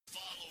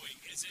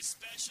is a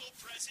special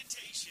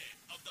presentation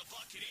of the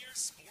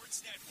Buccaneers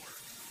Sports Network.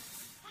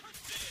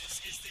 This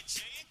is the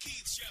Jay and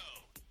Keith Show.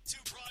 Two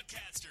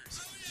broadcasters,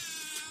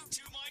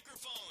 two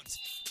microphones,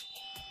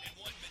 and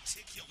one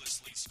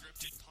meticulously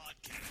scripted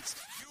podcast.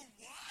 You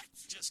what?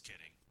 Just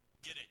kidding.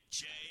 Get it,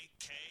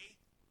 J.K.?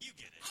 You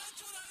get it.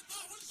 That's what I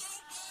thought was so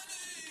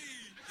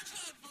funny. It's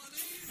not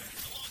funny.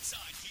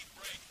 Alongside Keith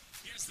Brake,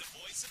 here's the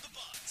voice of the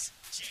Bucs,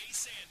 Jay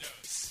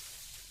Sandos.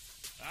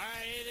 All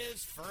right, it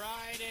is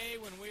Friday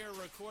when we are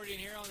recording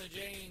here on the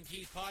Jay and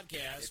Keith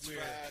podcast. It's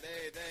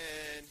Friday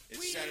then.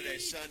 It's Saturday,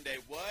 Sunday.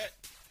 What?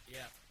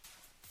 Yep.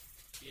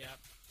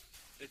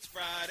 It's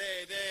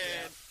Friday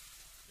then.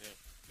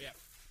 Yep.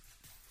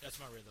 That's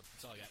my rhythm.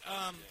 That's all I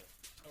got.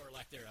 Or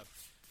lack thereof.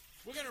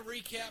 We're going to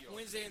recap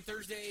Wednesday and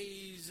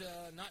Thursdays,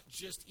 not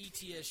just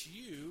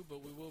ETSU,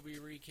 but we will be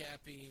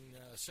recapping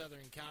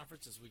Southern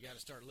Conference as we got to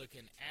start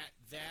looking at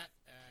that.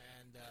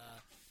 And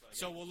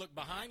so we'll look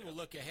behind, we'll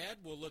look ahead,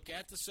 we'll look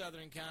at the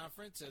Southern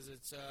Conference as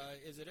it's.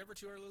 Is it ever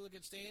too early to look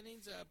at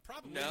standings?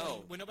 Probably.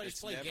 No. When nobody's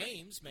played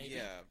games, maybe.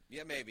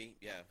 Yeah, maybe.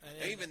 Yeah.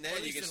 And even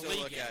then, you can still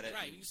look at it.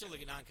 Right, you can still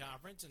look at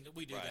non-conference, and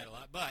we do that a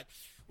lot. But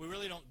we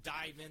really don't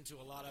dive into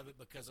a lot of it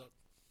because of.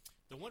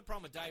 The one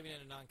problem with diving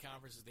into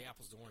non-conference is the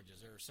apples to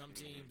oranges. There are some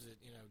teams that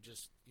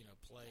just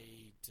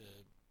play to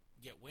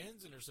get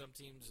wins, and there are some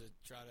teams that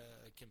try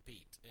to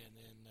compete, and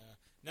then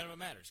none of it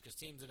matters because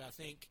teams that I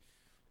think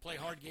play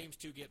hard games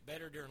to get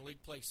better during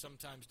league play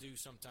sometimes do,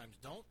 sometimes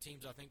don't.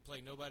 Teams I think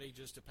play nobody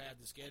just to pad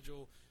the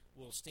schedule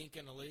will stink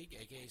in the league,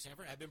 aka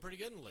Samford. Have been pretty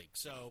good in the league.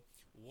 So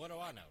what do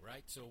I know,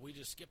 right? So we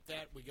just skip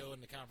that. We go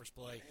into conference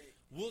play.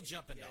 We'll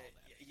jump into all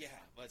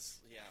that.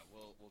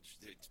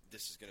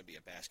 This is going to be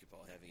a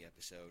basketball-heavy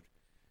episode.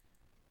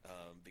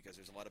 Because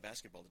there's a lot of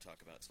basketball to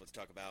talk about. So let's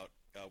talk about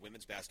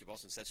women's basketball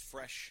since that's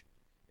fresh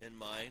in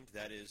mind.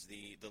 That is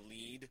the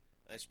lead,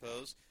 I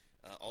suppose.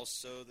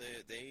 Also,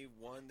 they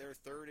won their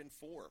 3rd and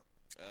 4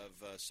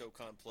 of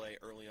SoCon play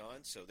early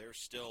on, so they're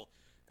still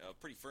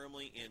pretty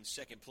firmly in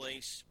second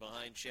place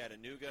behind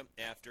Chattanooga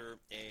after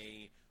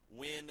a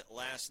win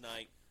last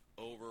night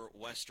over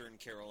Western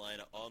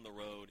Carolina on the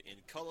road in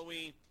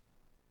Cullowhee.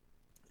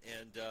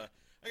 And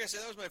like I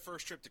said, that was my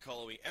first trip to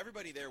Cullowhee.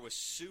 Everybody there was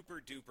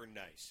super-duper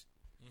nice.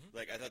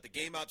 Like, I thought the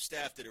game op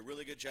staff did a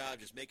really good job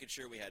just making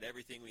sure we had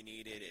everything we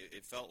needed.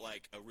 It felt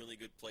like a really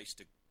good place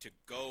to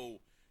go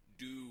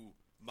do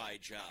my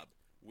job,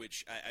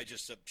 which I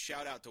just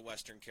shout out to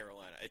Western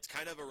Carolina. It's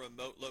kind of a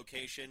remote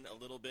location a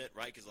little bit,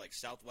 right, because like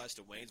southwest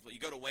of Waynesville. You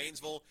go to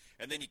Waynesville,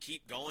 and then you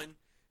keep going,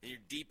 and you're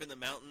deep in the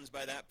mountains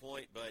by that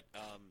point. But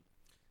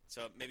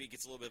so maybe it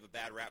gets a little bit of a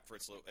bad rap for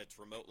its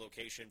remote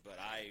location, but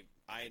I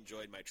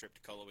enjoyed my trip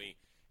to Cullowhee.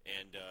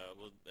 And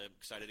I'm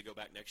excited to go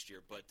back next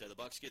year. But the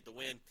Bucs get the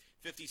win,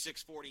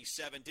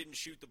 56-47. Didn't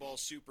shoot the ball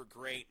super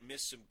great.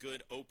 Missed some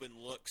good open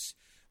looks.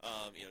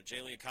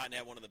 Jalen Cotton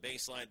had one on the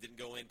baseline. Didn't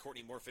go in.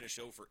 Courtney Moore finished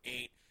 0 for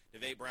 8.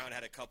 Neve Brown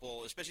had a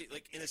couple, especially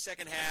like in the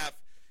second half.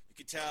 You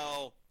could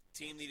tell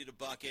team needed a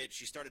bucket.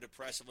 She started to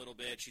press a little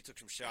bit. She took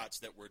some shots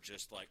that were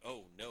just like,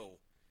 oh, no.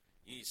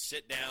 You need to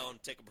sit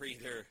down, take a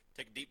breather,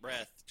 take a deep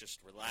breath, just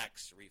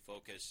relax,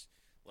 refocus,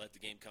 let the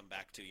game come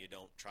back to you.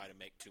 Don't try to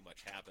make too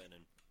much happen.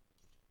 And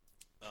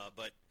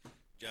But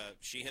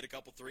she hit a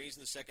couple threes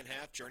in the second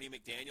half. Journey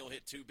McDaniel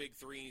hit 2 big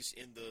threes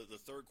in the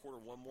third quarter,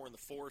 1 more in the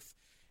fourth,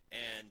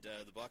 and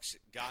the Bucs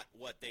got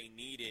what they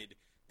needed.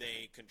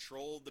 They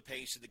controlled the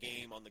pace of the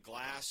game on the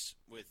glass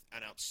with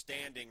an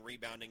outstanding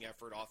rebounding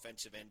effort,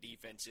 offensive and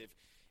defensive,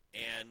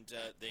 and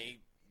they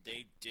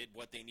did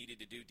what they needed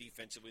to do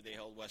defensively. They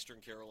held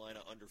Western Carolina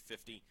under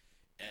 50,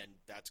 and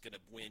that's going to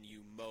win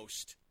you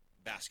most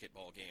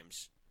basketball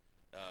games.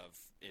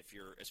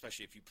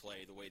 Especially if you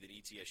play the way that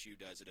ETSU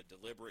does at a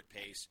deliberate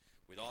pace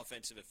with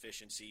offensive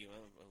efficiency.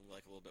 Well,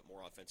 like a little bit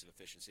more offensive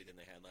efficiency than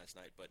they had last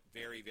night, but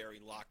very, very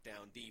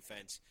lockdown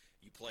defense.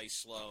 You play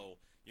slow,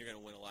 you're going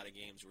to win a lot of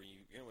games where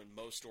you're going to win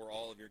most or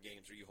all of your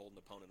games where you hold an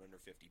opponent under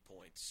 50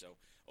 points. So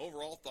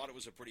overall, thought it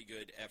was a pretty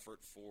good effort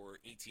for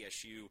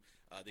ETSU.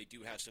 They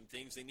do have some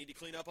things they need to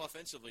clean up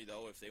offensively,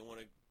 though, if they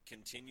want to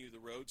continue the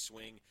road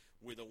swing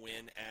with a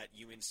win at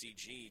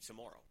UNCG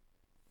tomorrow.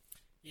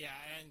 Yeah,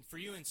 and for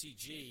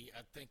UNCG,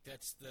 I think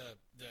that's the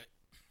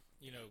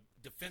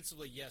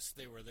defensively, yes,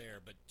 they were there,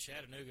 but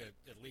Chattanooga,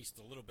 at least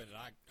a little bit,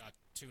 I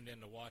tuned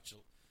in to watch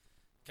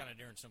kind of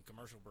during some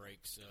commercial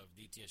breaks of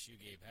the ETSU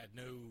game, had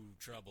no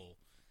trouble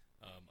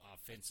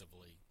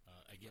offensively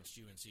against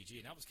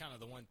UNCG. And that was kind of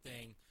the one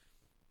thing,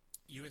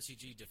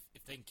 UNCG,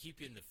 if they can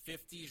keep you in the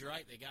 50s,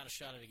 right, they got a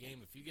shot at a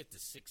game. If you get to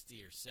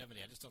 60 or 70,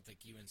 I just don't think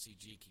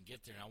UNCG can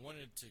get there. And I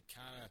wanted to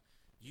kind of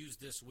use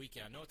this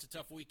weekend. I know it's a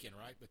tough weekend,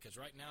 right? Because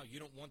right now you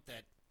don't want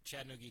that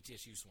Chattanooga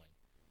ETSU swing.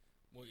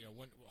 Well,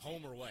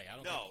 home or away. I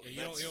don't. No, think,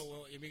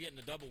 if you're getting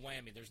a double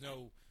whammy, there's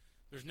no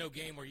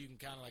game where you can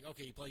kind of like,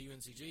 okay, you play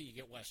UNCG, you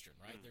get Western,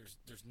 right?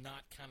 There's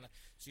not kind of.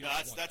 So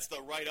that's the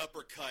right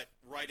uppercut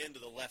right into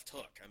the left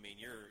hook. I mean,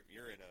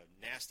 you're in a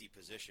nasty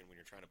position when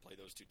you're trying to play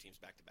those two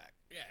teams back to back.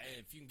 Yeah, and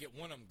if you can get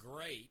one of them,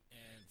 great.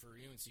 And for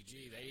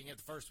UNCG, they didn't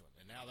get the first one,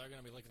 and now they're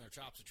going to be licking their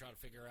chops to try to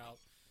figure out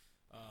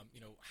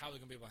how they're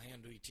going to be able to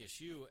handle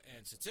ETSU.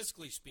 And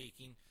statistically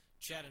speaking,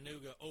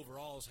 Chattanooga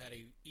overall has had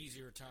a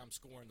easier time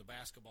scoring the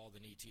basketball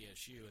than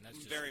ETSU, and that's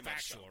just Very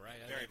factual, much so. right?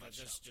 Very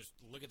much just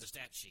look at the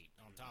stat sheet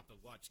on top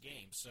of watch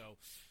games. So,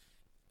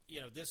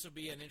 this will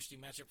be an interesting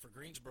matchup for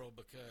Greensboro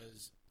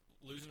because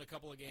losing a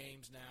couple of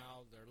games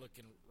now, they're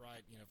looking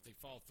right. If they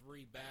fall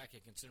 3 back,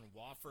 and considering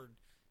Wofford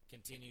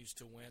continues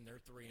to win,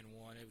 they're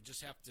 3-1. It would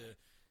just have to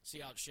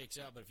see how it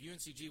shakes out. But if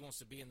UNCG wants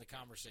to be in the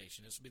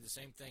conversation, this will be the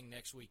same thing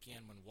next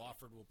weekend when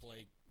Wofford will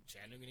play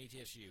Chattanooga and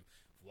ETSU.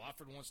 If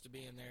Wofford wants to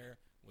be in there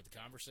with the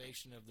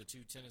conversation of the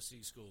 2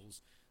 Tennessee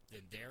schools,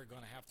 then they're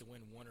going to have to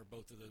win one or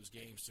both of those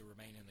games to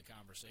remain in the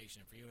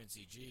conversation. For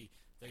UNCG,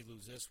 they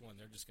lose this one,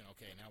 they're just going to,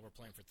 okay, now we're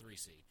playing for 3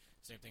 seed.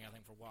 Same thing, I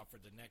think, for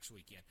Wofford the next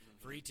weekend.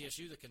 Mm-hmm. For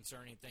ETSU, the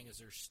concerning thing is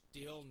they're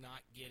still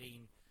not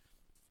getting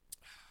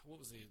 – what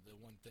was the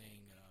one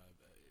thing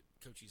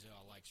Coach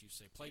Ezell likes you to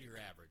say? Play to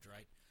your average,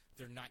 right?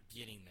 They're not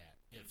getting that.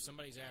 If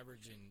somebody's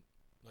averaging,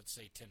 let's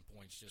say, 10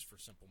 points just for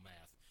simple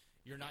math,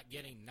 you're not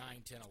getting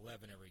 9, 10,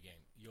 11 every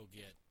game. You'll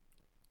get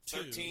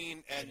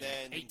 13 and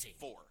then 18.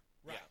 4.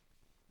 Right. Yeah.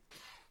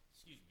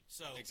 Excuse me.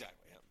 So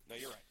exactly. Yeah. No,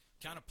 you're right.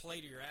 Kind of play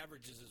to your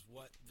averages is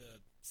what the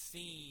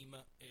theme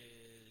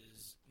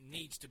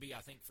needs to be,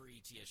 I think, for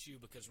ETSU,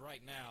 because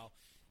right now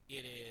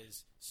it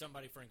is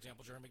somebody, for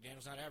example, Jeremy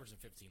McDaniel's not averaging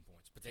 15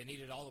 points, but they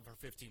needed all of her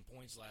 15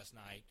 points last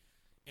night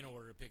in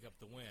order to pick up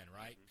the win,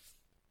 right?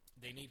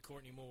 Mm-hmm. They need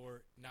Courtney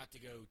Moore not to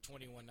go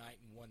 21 night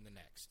and 1 the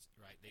next,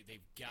 right?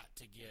 They've got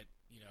to get,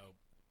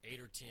 8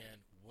 or 10,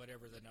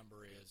 whatever the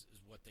number is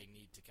what they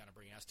need to kind of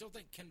bring in. I still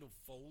think Kendall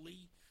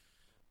Foley,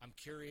 I'm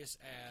curious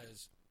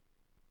as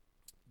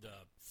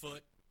the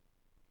foot,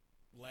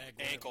 leg,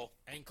 ankle,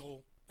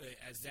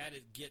 as that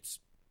it gets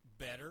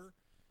better,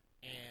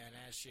 and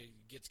as she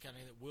gets kind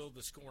of, will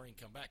the scoring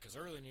come back? Because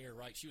early in the year,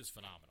 right, she was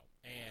phenomenal.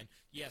 And,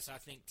 yes, I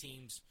think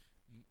teams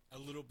a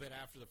little bit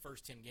after the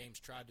first 10 games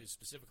tried to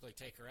specifically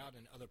take her out,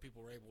 and other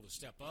people were able to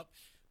step up.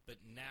 But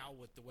now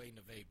with the way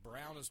Neve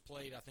Brown has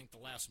played, I think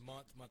the last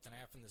month and a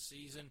half in the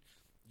season,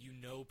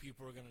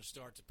 people are going to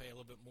start to pay a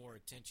little bit more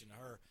attention to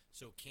her.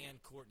 So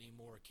can Courtney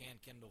Moore, can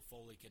Kendall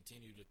Foley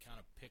continue to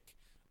kind of pick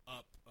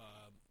up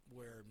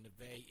where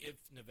if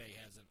Neve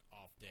has an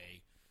off day?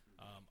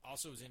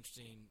 Also, it was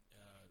interesting,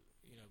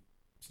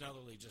 it's not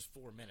only just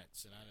 4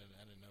 minutes, and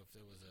I didn't know if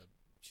there was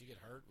she get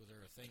hurt? Was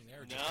there a thing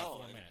there? No,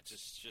 4 minutes.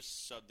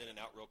 Just subbed in and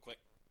out real quick.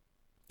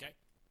 Okay.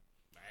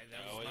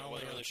 I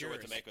wasn't really sure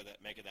what to make of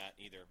that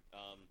either.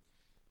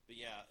 But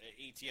yeah,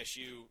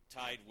 ETSU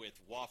tied with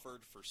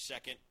Wofford for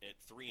second at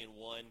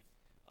 3-1, and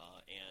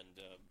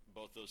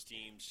both those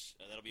teams.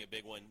 That'll be a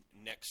big one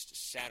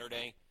next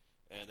Saturday,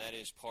 and that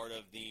is part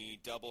of the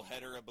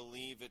doubleheader, I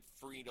believe, at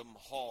Freedom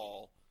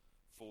Hall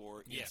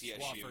for ETSU.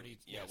 Wofford, it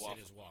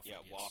is Wofford. Yeah,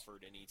 yes.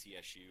 Wofford and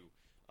ETSU.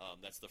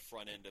 That's the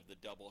front end of the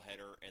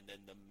doubleheader, and then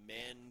the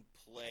men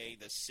play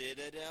the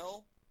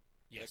Citadel.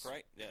 Yes. Is that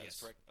correct? Yeah, yes.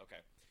 That's correct.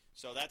 Okay.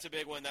 So that's a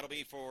big one. That'll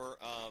be for,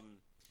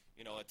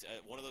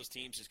 one of those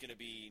teams is going to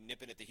be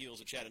nipping at the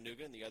heels of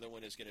Chattanooga, and the other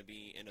one is going to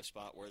be in a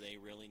spot where they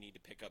really need to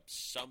pick up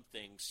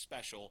something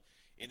special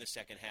in the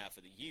second half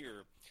of the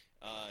year.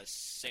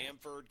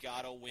 Samford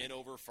got a win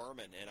over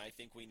Furman, and I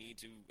think we need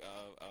to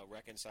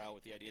reconcile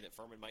with the idea that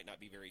Furman might not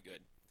be very good.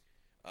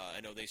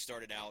 I know they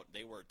started out,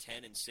 they were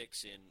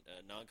 10-6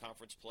 in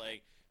non-conference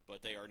play,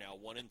 but they are now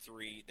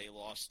 1-3. They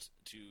lost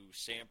to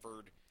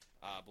Samford,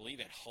 I believe,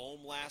 at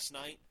home last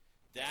night.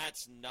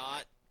 That's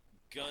not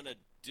going to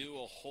do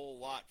a whole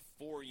lot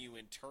for you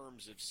in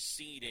terms of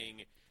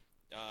seeding.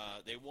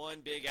 They won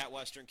big at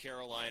Western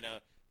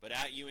Carolina, but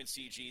at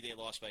UNCG they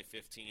lost by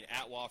 15.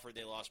 At Wofford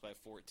they lost by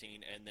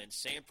 14. And then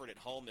Samford at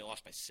home they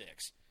lost by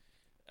 6.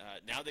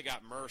 Now they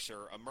got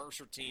Mercer, a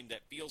Mercer team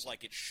that feels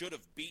like it should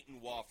have beaten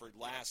Wofford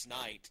last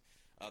night.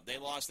 They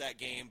lost that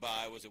game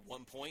by, was it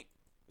 1 point?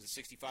 Was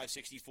it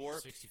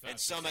 65-64? 65. And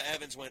Summa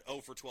Evans went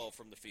 0 for 12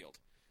 from the field.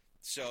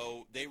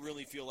 So they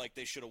really feel like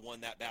they should have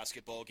won that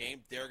basketball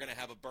game. They're going to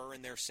have a burr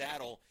in their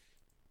saddle.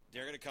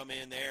 They're going to come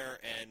in there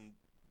and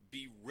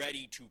be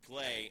ready to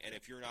play, and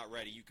if you're not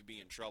ready, you could be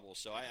in trouble.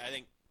 So I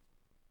think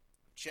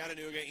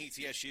Chattanooga and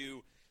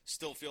ETSU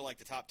still feel like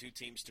the top 2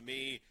 teams to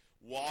me.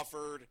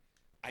 Wofford,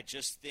 I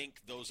just think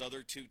those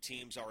other 2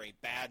 teams are a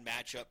bad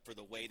matchup for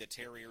the way the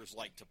Terriers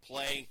like to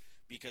play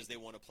because they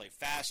want to play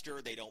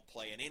faster. They don't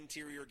play an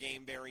interior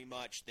game very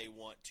much. They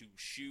want to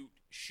shoot,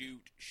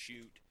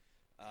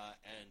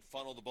 and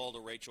funnel the ball to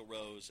Rachel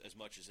Rose as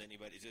much as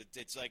anybody.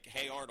 It's like,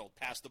 hey, Arnold,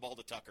 pass the ball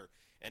to Tucker,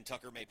 and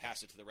Tucker may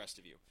pass it to the rest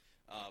of you.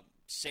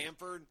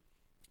 Samford,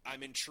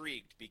 I'm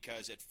intrigued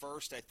because at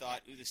first I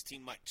thought, this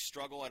team might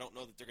struggle. I don't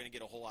know that they're going to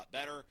get a whole lot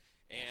better,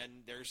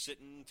 and they're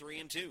sitting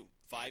 3-2,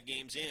 5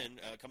 games in,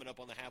 coming up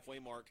on the halfway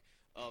mark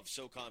of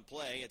SoCon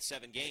play at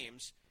 7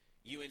 games.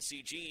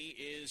 UNCG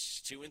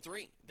is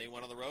 2-3. They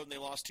went on the road and they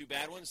lost 2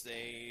 bad ones.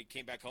 They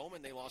came back home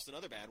and they lost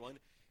another bad one.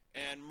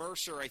 And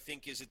Mercer, I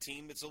think, is a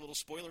team that's a little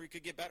spoilery,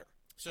 could get better.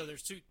 So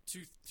there's two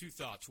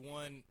thoughts.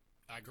 One,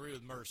 I agree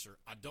with Mercer.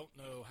 I don't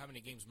know how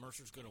many games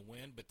Mercer's going to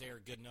win, but they are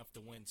good enough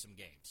to win some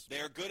games. They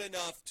are good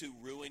enough to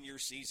ruin your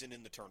season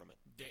in the tournament.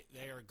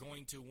 They are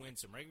going to win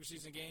some regular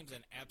season games,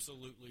 and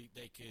absolutely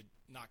they could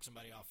knock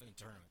somebody off in the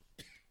tournament.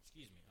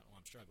 Excuse me. I don't know,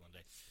 I'm struggling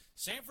today.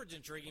 Samford's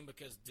intriguing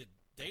because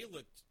they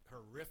looked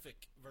horrific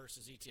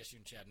versus ETSU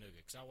and Chattanooga,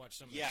 because I watched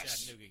some of the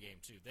Chattanooga game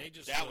too.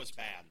 That was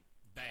bad.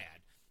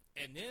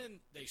 And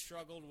then they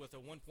struggled with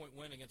a 1-point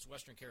win against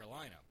Western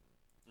Carolina,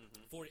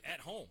 40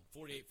 at home,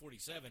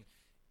 48-47.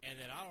 And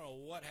then I don't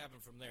know what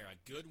happened from there.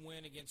 A good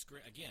win against,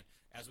 again,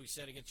 as we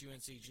said against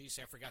UNCG,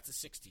 Samford got to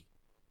 60.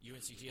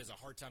 UNCG has a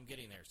hard time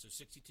getting there. So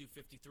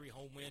 62-53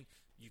 home win.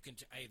 You can,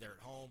 they're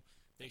at home.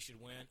 They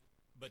should win.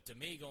 But to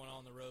me, going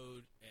on the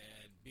road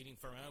and beating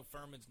Furman, I know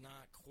Furman's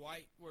not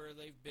quite where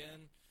they've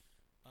been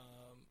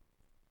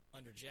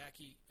under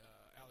Jackie.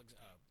 What was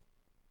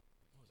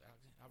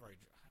Alexander? I've already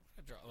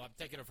I'm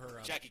thinking of her.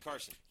 Jackie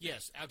Carson.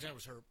 Yes, Alexander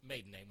was her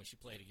maiden name when she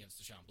played against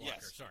the Sean Blocker.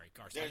 Yes. Sorry,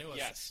 Carson.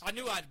 I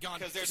knew I'd gone.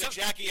 Because there's a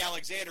Jackie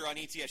Alexander on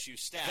ETSU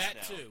staff that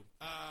now. Too.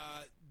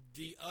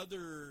 The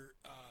other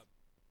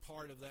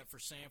part of that for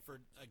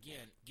Samford,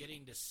 again,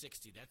 getting to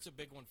 60. That's a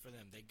big one for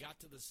them. They got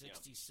to the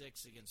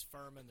 66 against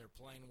Furman. They're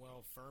playing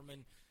well.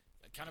 Furman,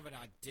 kind of an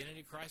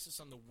identity crisis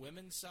on the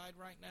women's side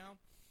right now.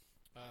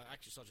 I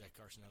actually saw Jack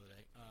Carson the other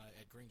day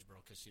at Greensboro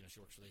because she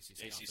works for the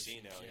ACC.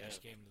 ACC now, yeah. She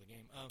came into the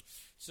game.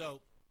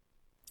 So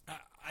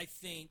I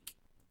think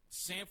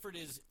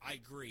Samford is. I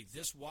agree.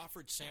 This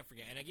Wofford-Samford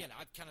game, and again,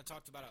 I kind of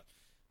talked about it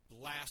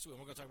last week.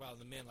 We're going to talk about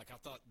the men. Like I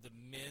thought the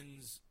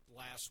men's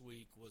last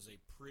week was a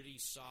pretty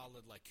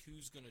solid. Like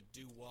who's going to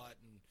do what,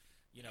 and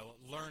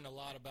learn a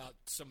lot about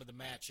some of the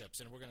matchups.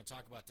 And we're going to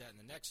talk about that in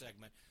the next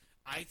segment.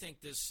 I think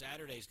this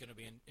Saturday is going to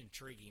be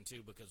intriguing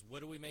too because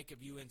what do we make of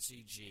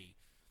UNCG?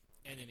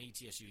 And then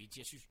ETSU.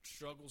 ETSU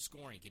struggles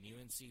scoring. Can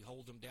UNC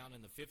hold them down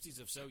in the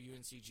 50s? If so,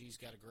 UNCG's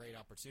got a great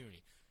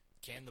opportunity.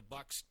 Can the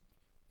Bucks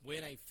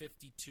win a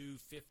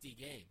 52-50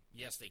 game?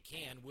 Yes, they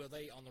can. Will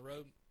they on the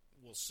road?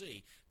 We'll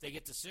see. If they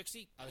get to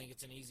 60, I think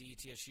it's an easy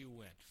ETSU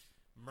win.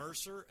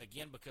 Mercer,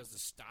 again, because the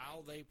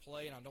style they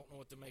play, and I don't know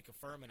what to make of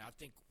Furman, I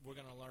think we're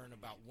going to learn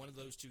about one of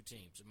those two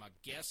teams. And my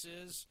guess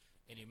is,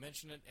 and you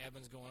mentioned it,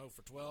 Evans going 0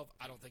 for 12.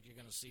 I don't think you're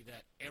going to see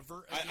that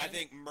ever again. I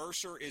think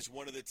Mercer is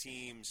one of the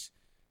teams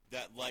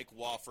that, like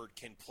Wofford,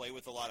 can play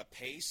with a lot of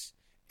pace,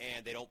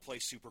 and they don't play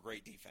super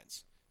great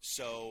defense.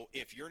 So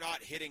if you're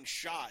not hitting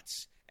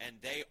shots, and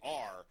they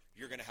are,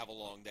 you're going to have a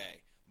long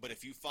day. But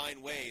if you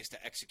find ways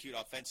to execute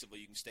offensively,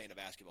 you can stay in a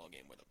basketball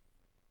game with them.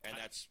 And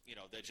that's,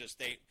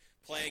 they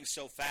playing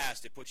so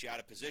fast, it puts you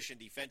out of position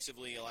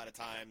defensively a lot of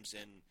times,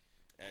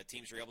 and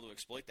teams are able to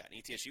exploit that.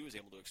 And ETSU was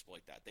able to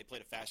exploit that. They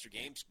played a faster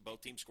game.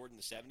 Both teams scored in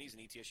the 70s,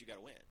 and ETSU got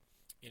a win.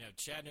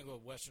 Chattanooga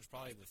Western's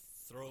probably the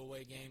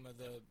throwaway game of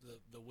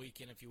the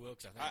weekend, if you will.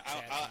 Because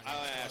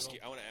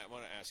I want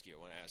to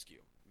ask you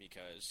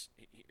because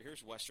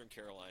here's Western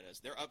Carolina's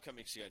their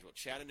upcoming schedule: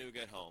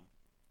 Chattanooga at home,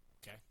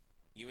 okay,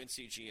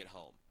 UNCG at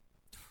home,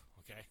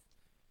 okay,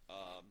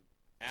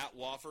 at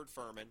Wofford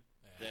Furman,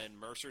 then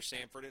Mercer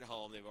Samford at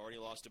home. They've already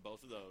lost to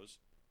both of those,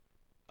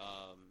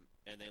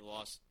 and they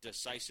lost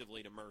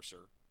decisively to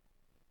Mercer.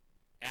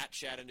 At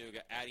Chattanooga,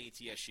 at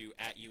ETSU,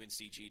 at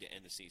UNCG to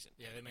end the season.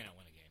 Yeah, they may not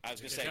win a game. I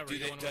was going to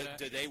say,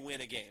 do they win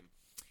a game?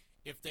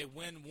 If they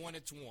win one,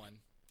 it's one,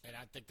 and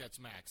I think that's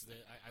max.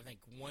 I think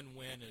one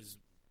win is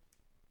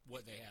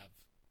what they have,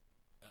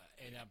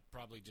 and I'm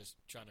probably just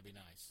trying to be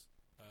nice.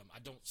 I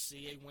don't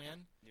see a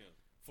win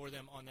for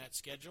them on that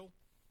schedule.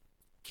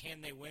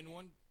 Can they win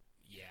one?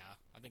 Yeah,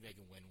 I think they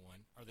can win one.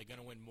 Are they going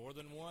to win more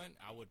than one?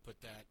 I would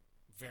put that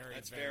very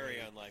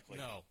unlikely.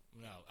 No.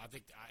 I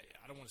think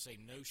I don't want to say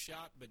no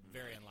shot, but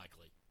very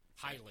unlikely,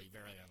 highly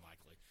very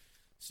unlikely.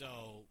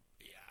 So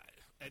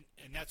yeah,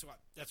 and that's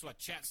why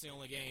Chat's the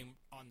only game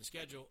on the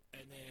schedule,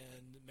 and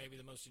then maybe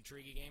the most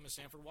intriguing game is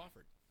Samford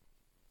Wofford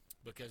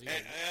because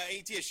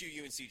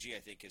ETSU UNCG I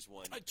think is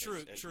one.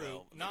 True.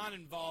 Well.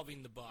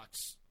 Non-involving the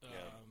Bucks,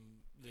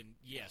 then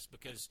yes,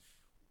 because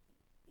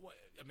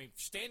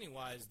standing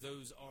wise,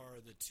 those are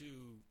the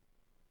two.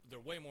 They're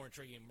way more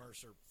intriguing than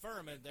Mercer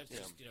Furman. That's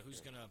just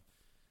who's going to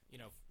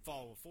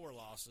follow with 4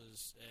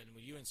 losses, and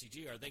with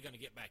UNCG, are they going to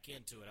get back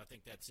into it? I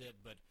think that's it.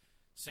 But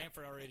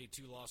Samford already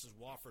 2 losses,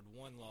 Wofford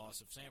 1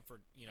 loss. If Samford,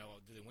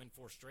 do they win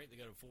 4 straight? They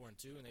go to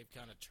 4-2, and they've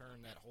kind of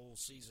turned that whole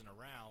season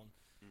around.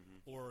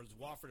 Mm-hmm. Or has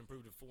Wofford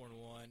improved to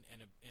 4-1?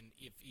 And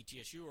if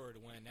ETSU were to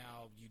win,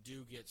 now you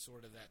do get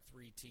sort of that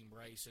 3-team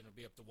race, and it'll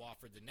be up to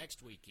Wofford the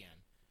next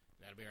weekend.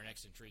 That'll be our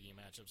next intriguing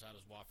matchups. How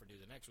does Wofford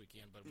do the next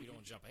weekend? But we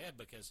don't jump ahead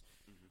because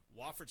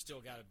Wofford still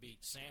got to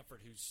beat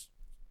Samford, who's,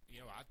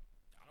 I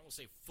don't want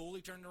to say fully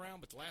turned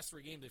around, but the last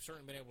 3 games they've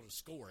certainly been able to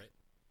score it.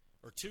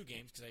 Or 2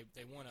 games because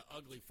they won an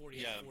ugly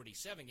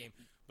 48-47 game.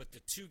 But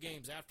the 2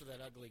 games after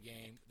that ugly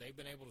game, they've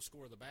been able to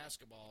score the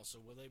basketball. So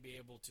will they be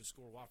able to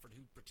score Wofford,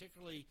 who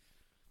particularly,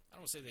 I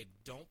don't want to say they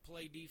don't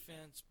play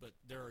defense, but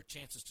there are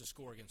chances to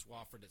score against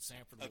Wofford that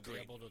Samford will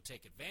be able to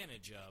take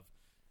advantage of.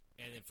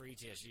 And then for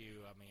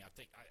ETSU, I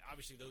think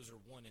obviously those are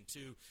 1 and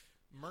 2.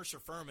 Mercer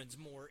Furman's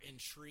more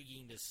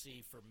intriguing to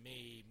see for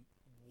me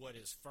what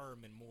is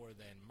Furman more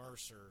than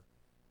Mercer.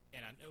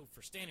 And I know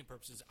for standing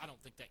purposes, I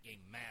don't think that game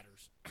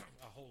matters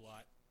a whole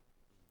lot.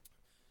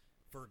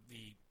 For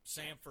the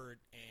Samford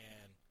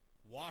and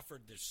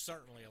Wofford, there's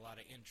certainly a lot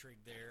of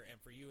intrigue there. And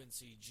for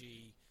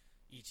UNCG,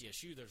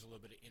 ETSU, there's a little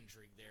bit of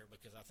intrigue there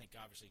because I think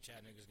obviously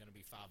Chattanooga is going to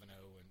be 5-0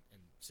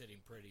 and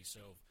sitting pretty.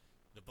 So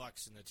the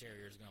Bucks and the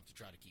Terriers are going to have to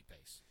try to keep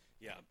pace.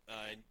 Yeah,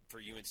 and for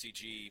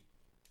UNCG,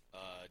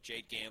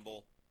 Jade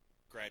Gamble,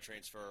 grad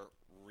transfer,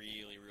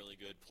 really, really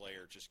good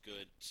player, just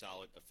good,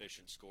 solid,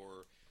 efficient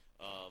scorer.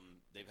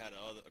 They've had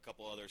a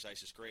couple others.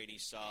 Isis Grady,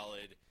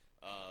 solid.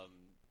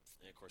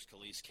 And, of course,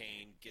 Khalees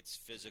Kane gets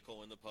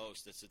physical in the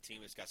post. That's a team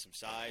that's got some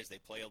size. They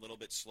play a little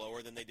bit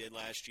slower than they did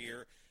last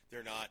year.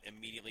 They're not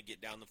immediately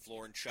get down the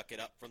floor and chuck it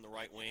up from the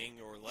right wing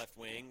or left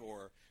wing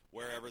or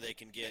wherever they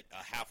can get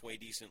a halfway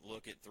decent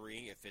look at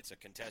three. If it's a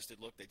contested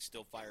look, they'd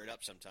still fire it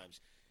up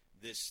sometimes.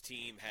 This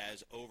team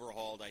has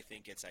overhauled, I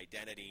think, its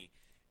identity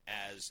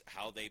as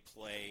how they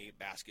play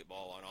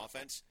basketball on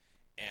offense,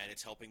 and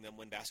it's helping them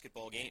win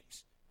basketball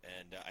games.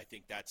 And I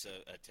think that's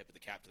a tip of the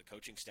cap to the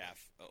coaching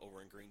staff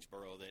over in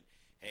Greensboro that,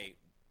 hey,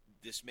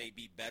 this may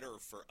be better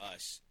for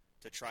us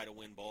to try to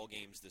win ball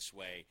games this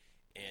way,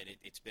 and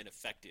it's been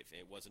effective.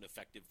 It wasn't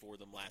effective for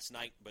them last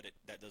night, but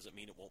that doesn't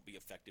mean it won't be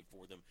effective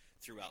for them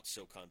throughout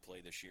SoCon play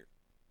this year.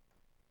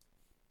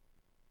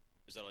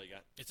 Is that all you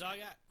got? It's all I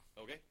got.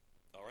 Okay.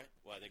 All right.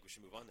 Well, I think we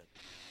should move on then.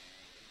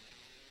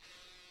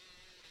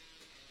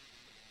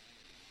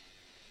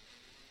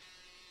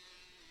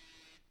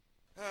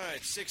 All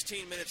right,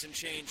 16 minutes and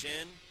change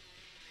in.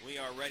 We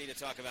are ready to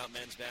talk about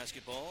men's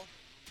basketball.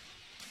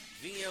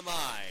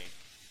 VMI.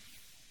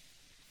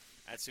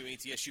 That's who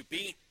ETSU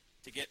beat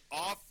to get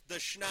off the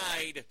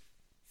schneid.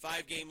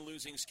 5-game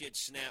losing skid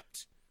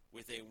snapped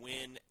with a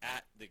win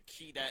at the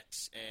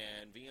Keydets,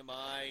 and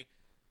VMI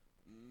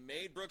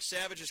made Brooks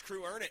Savage's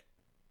crew earn it.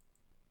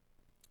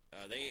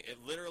 They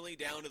literally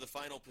down to the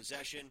final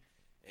possession,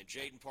 and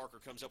Jaden Parker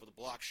comes up with a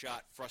block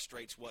shot,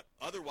 frustrates what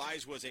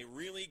otherwise was a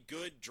really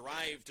good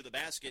drive to the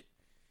basket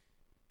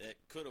that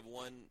could have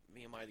won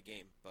VMI the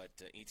game, but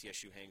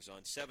ETSU hangs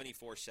on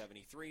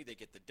 74-73. They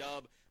get the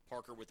dub.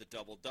 Parker with the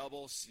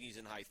double-double,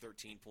 season-high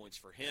 13 points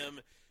for him.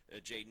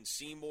 Jaden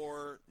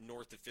Seymour,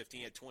 north of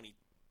 15 at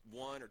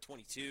 21 or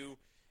 22,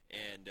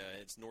 and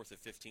it's north of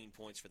 15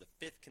 points for the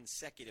 5th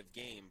consecutive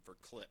game for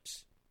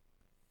Clips.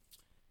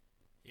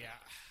 Yeah,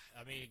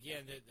 I mean,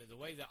 again, the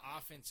way the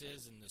offense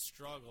is and the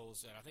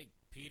struggles, and I think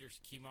Peter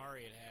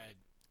Kimari had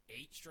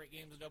 8 straight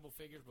games of double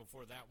figures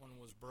before that one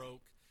was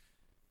broke.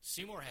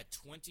 Seymour had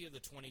 20 of the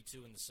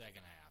 22 in the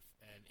second half.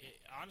 And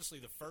honestly,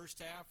 the first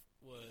half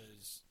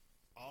was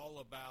all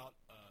about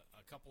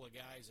a couple of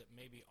guys that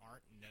maybe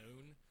aren't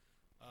known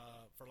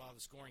for a lot of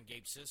the scoring.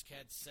 Gabe Sisk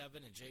had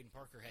 7, and Jaden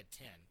Parker had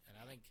 10. And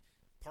I think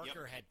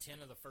Parker had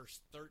 10 of the first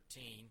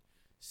 13.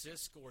 Sisk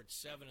scored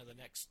 7 of the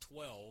next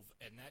 12,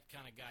 and that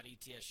kind of got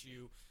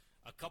ETSU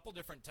a couple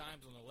different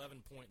times on an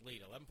 11-point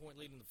lead. 11-point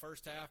lead in the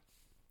first half.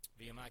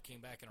 VMI came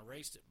back and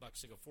erased it.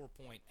 Bucks took a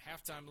 4-point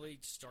halftime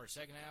lead. Started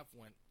second half,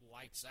 went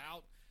lights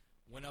out,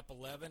 went up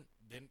 11.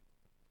 Then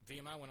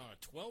VMI went on a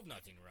 12-0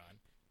 run.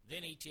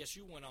 Then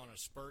ETSU went on a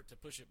spurt to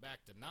push it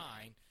back to 9.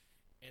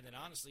 And then,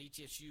 honestly,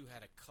 ETSU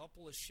had a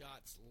couple of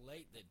shots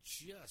late that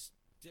just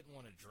didn't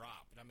want to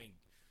drop. And, I mean,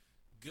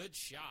 good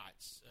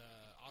shots.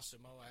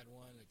 Osimo had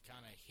one that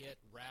kind of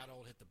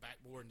rattled, hit the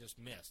backboard, and just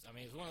missed. I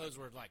mean, it's one of those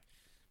where, like,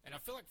 and I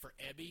feel like for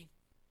Ebby,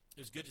 it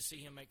was good to see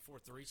him make 4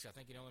 threes. I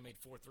think he only made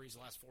 4 threes the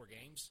last 4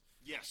 games.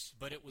 Yes.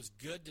 But it was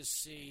good to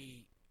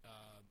see,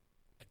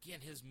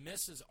 again, his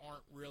misses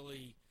aren't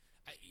really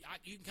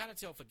you can kind of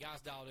tell if a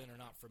guy's dialed in or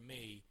not for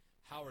me.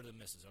 How are the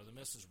misses? Are the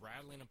misses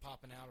rattling and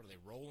popping out? Are they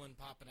rolling,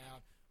 popping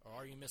out? Or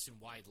are you missing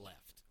wide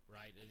left,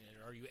 right?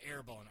 Are you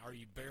airballing? Are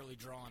you barely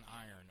drawing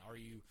iron? Are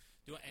you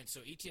doing – and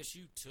so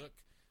ETSU took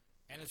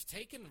 – and has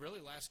taken really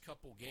last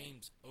couple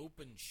games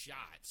open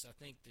shots. I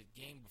think the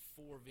game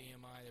before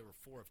VMI, they were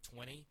 4 of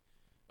 20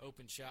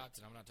 open shots,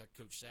 and I'm not talking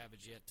Coach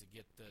Savage yet to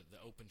get the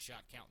open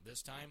shot count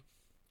this time.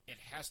 It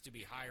has to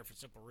be higher for a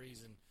simple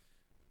reason.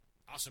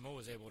 Osimo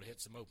was able to hit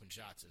some open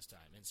shots this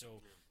time. And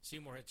so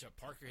Seymour hit –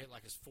 Parker hit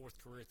like his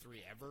 4th career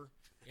 3 ever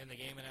in the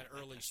game in that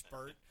early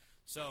spurt.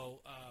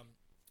 So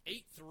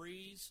 8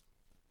 threes,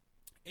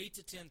 8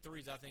 to 10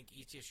 threes, I think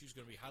ETSU is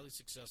going to be highly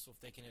successful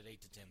if they can hit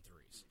 8 to 10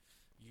 threes.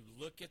 You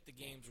look at the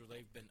games where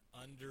they've been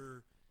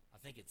under, I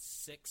think it's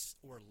 6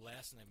 or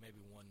less, and they've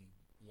maybe won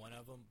one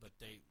of them, but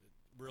they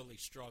really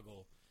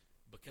struggle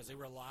because they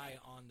rely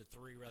on the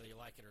 3 whether you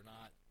like it or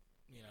not.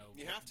 You know,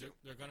 you have to.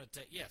 They're going to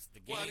take. Yes,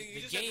 the game. Well, I mean,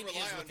 you the just game have to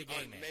rely is what the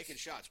game on is. making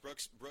shots.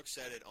 Brooks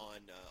said it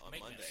on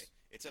Monday.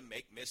 It's a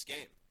make-miss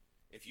game.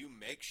 If you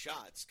make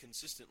shots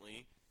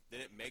consistently, then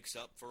it makes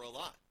up for a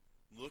lot.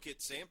 Look at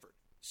Samford.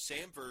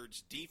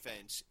 Samford's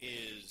defense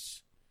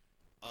is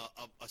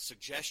a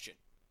suggestion,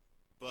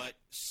 but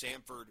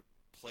Samford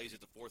plays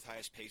at the 4th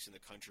highest pace in the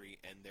country,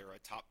 and they're a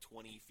top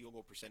 20 field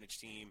goal percentage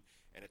team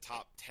and a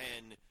top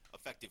 10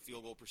 effective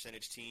field goal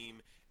percentage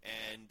team,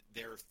 and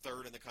they're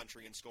 3rd in the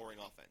country in scoring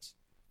offense.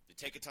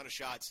 They take a ton of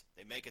shots.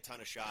 They make a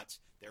ton of shots.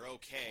 They're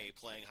okay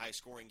playing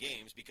high-scoring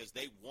games because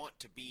they want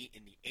to be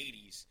in the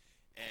 80s,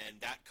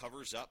 and that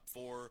covers up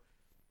for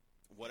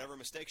whatever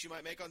mistakes you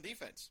might make on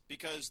defense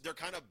because they're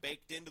kind of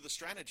baked into the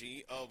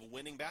strategy of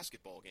winning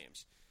basketball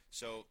games.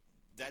 So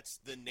that's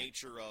the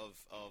nature of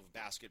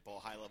basketball,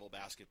 high-level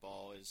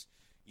basketball, is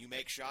you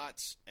make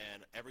shots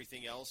and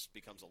everything else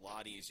becomes a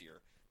lot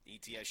easier.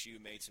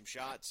 ETSU made some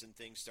shots and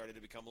things started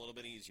to become a little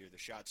bit easier. The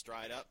shots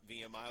dried up.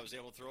 VMI was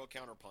able to throw a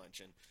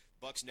counterpunch, and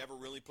Bucks never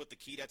really put the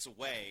Keydets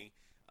away,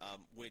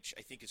 which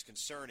I think is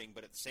concerning.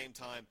 But at the same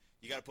time,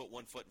 you got to put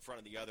one foot in front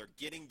of the other.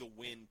 Getting the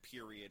win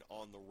period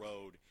on the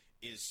road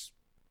is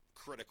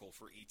critical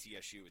for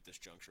ETSU at this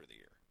juncture of the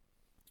year.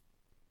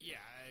 Yeah,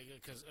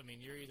 because, I mean,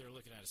 you're either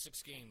looking at a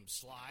 6-game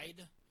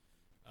slide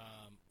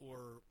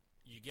or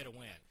you get a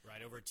win,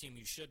 right, over a team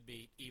you should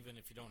beat, even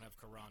if you don't have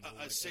Karan.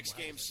 A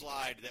 6-game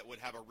slide that would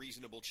have a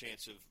reasonable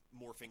chance of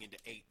morphing into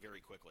 8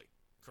 very quickly.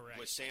 Correct.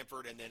 With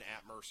Samford and then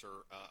at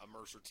Mercer, a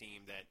Mercer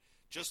team that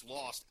just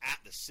lost at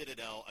the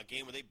Citadel, a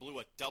game where they blew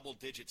a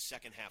double-digit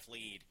second-half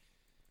lead.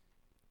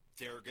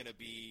 They're either going to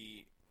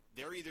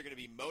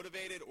be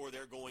motivated or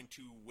they're going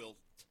to wilt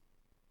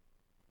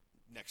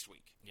next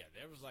week. Yeah,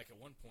 there was like at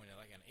one point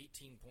like an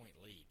 18-point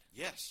lead.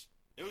 Yes.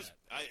 It was.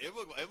 It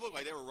looked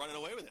like they were running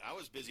away with it. I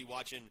was busy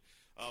watching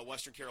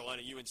Western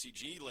Carolina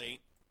UNCG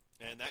late,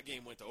 and that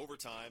game went to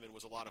overtime and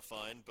was a lot of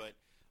fun. But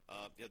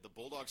the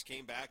Bulldogs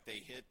came back.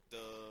 They hit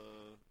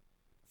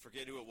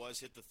forget who it was,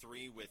 hit the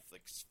 3 with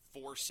like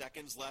 4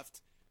 seconds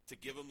left to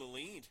give them the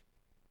lead.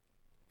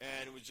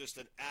 And it was just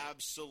an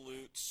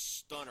absolute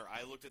stunner.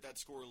 I looked at that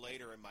score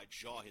later, and my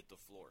jaw hit the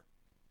floor.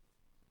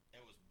 It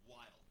was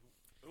wild.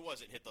 Who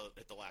was it hit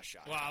the last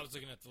shot? Well, I was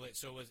looking at the lead.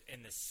 So it was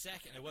in the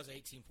second. It was an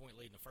 18-point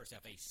lead in the first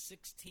half. A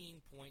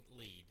 16-point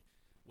lead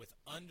with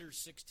under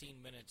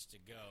 16 minutes to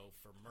go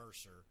for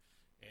Mercer,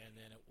 and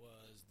then it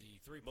was the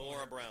 3-pointer.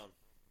 Melora Brown.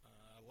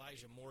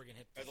 Elijah Morgan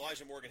hit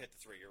the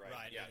 3. You're right.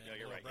 Right. Yeah. No,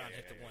 you're right. Brown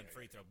hit the one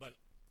free throw, but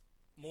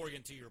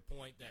Morgan, to your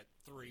point, that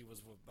 3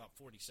 was with about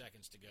 40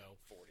 seconds to go.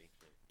 40.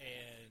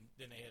 And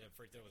then they hit a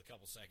free throw with a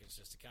couple seconds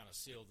just to kind of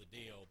seal the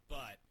deal.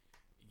 But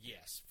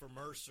yes, for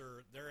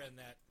Mercer, they're in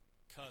that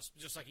cusp,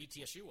 just like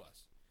ETSU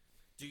was.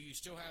 Do you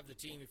still have the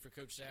team for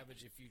Coach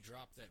Savage if you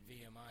drop that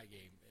VMI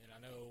game? And I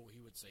know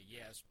he would say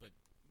yes, but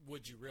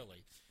would you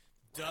really?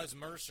 Right. Does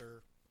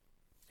Mercer,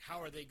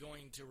 how are they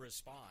going to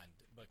respond?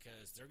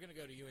 Because they're going to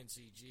go to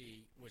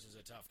UNCG, which is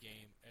a tough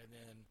game, and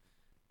then,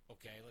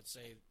 okay, let's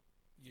say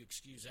you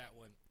excuse that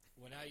one.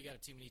 Well, now you got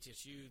a team in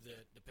ETSU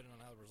that, depending on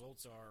how the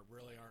results are,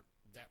 really aren't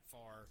that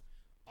far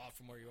off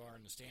from where you are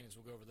in the standings.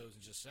 We'll go over those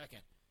in just a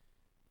second.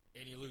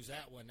 And you lose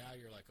that one, now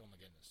you're like, oh,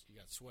 my goodness, you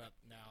got swept.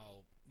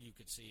 Now you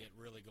could see it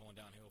really going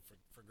downhill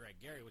for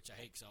Greg Gary, which I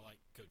hate because I like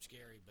Coach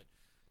Gary. But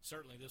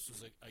certainly this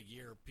was a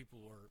year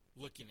people were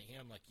looking at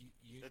him like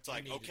you it's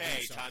like, you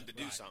okay, time to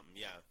do something,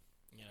 yeah.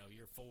 You know,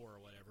 year 4 or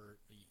whatever,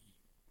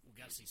 we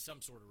got to see some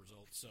sort of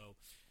result. So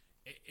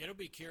it'll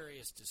be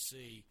curious to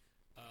see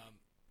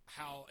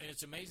how – and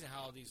it's amazing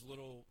how these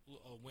little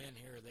win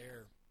here or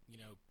there, you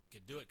know,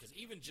 could do it. Because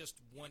even just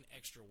one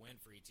extra win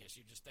for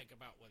ETSU, just think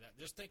about what that –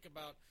 just think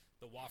about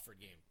the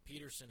Wofford game.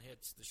 Peterson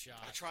hits the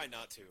shot. I try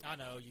not to. I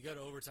know. You go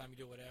to overtime, you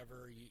do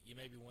whatever. You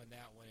maybe win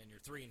that one, and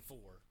you're 3-4,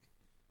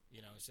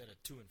 you know, instead of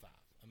 2-5.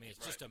 I mean,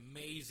 it's just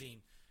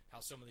amazing – how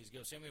some of these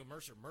go. Samuel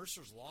Mercer.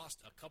 Mercer's lost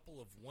a couple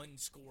of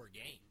one-score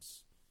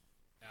games.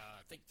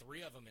 I think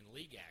 3 of them in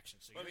league action.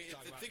 So I mean,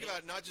 think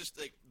about not just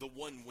like the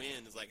one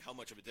win is like how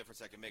much of a difference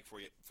that can make for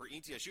you. For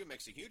ETSU, it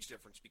makes a huge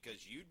difference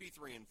because you'd be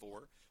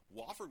 3-4,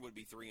 Wofford would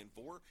be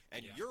 3-4,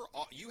 and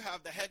you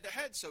have the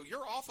head-to-head, so you're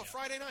off a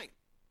Friday night.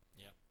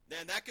 Yeah.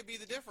 Then that could be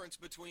the difference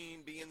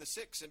between being the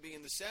 6 and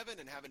being the 7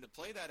 and having to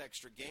play that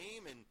extra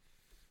game. And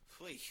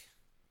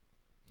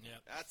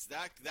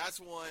that's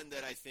one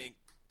that I think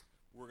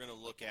we're going to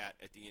look at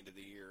the end of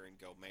the year and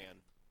go,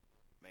 man,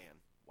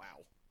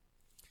 wow.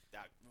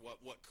 That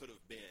what could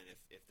have been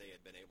if they had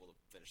been able to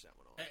finish that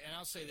one off. And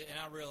I'll say that, and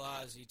I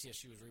realize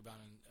ETSU was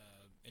rebounding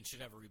and should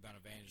have a rebound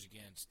advantage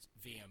against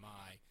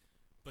VMI,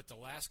 but the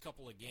last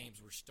couple of games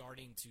we're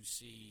starting to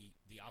see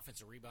the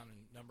offensive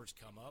rebounding numbers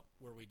come up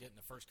where we did in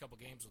the first couple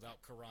games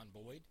without Karan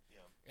Boyd.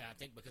 Yeah. And I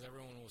think because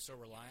everyone was so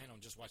reliant on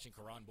just watching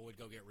Karan Boyd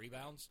go get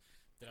rebounds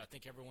that I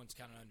think everyone's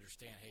kind of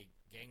understand, hey,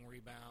 gang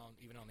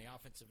rebound, even on the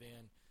offensive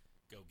end,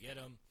 go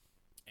get them.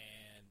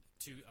 And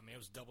it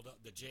was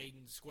the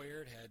Jaden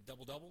squared had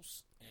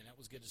double-doubles, and that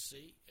was good to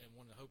see. And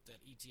wanted to hope that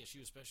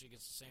ETSU, especially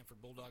against the Samford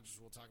Bulldogs, which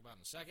we'll talk about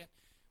in a second,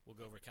 we'll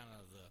go over kind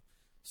of the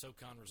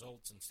SoCon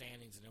results and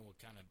standings, and then we'll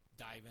kind of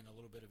dive in a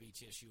little bit of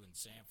ETSU and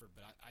Samford.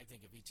 But I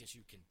think if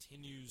ETSU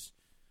continues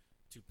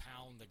to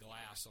pound the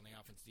glass on the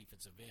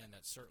offensive-defensive end,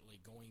 that's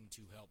certainly going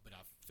to help. But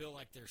I feel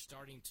like they're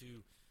starting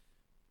to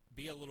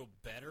be a little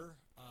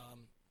better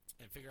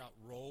and figure out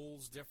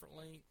roles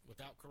differently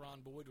without Karan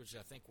Boyd, which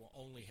I think will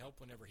only help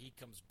whenever he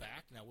comes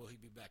back. Now, will he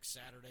be back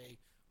Saturday,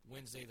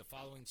 Wednesday, the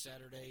following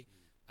Saturday?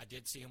 I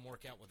did see him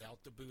work out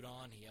without the boot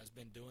on. He has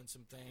been doing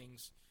some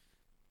things.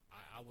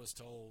 I was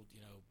told,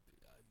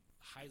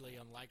 highly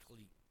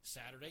unlikely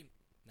Saturday.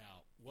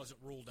 Now, wasn't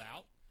ruled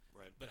out,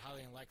 Right. but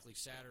highly unlikely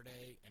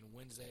Saturday and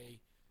Wednesday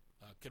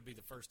could be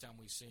the first time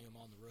we see him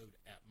on the road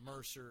at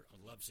Mercer.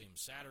 I'd love to see him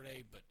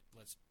Saturday, but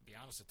let's be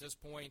honest, at this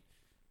point,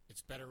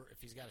 it's better if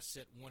he's got to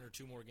sit one or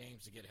two more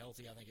games to get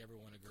healthy. I think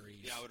everyone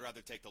agrees. Yeah, I would rather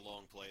take the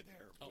long play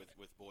there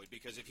with Boyd,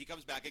 because if he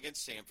comes back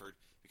against Samford,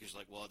 because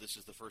this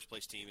is the first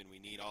place team and we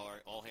need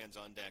all hands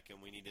on deck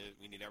and we need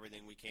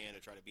everything we can to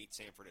try to beat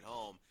Samford at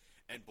home,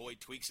 and Boyd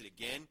tweaks it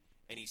again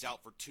and he's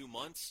out for 2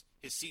 months,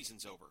 his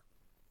season's over.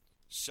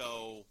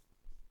 So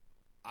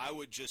I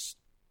would just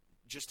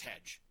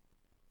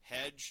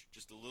hedge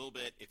just a little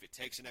bit. If it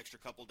takes an extra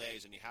couple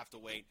days and you have to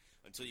wait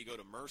until you go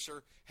to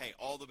Mercer, hey,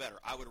 all the better.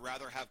 I would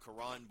rather have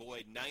Karan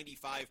Boyd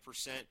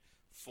 95%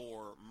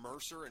 for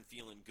Mercer and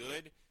feeling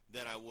good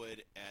than I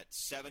would at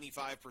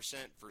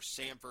 75% for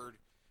Samford,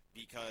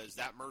 because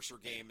that Mercer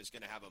game is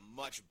going to have a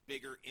much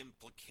bigger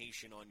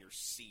implication on your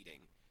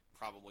seeding,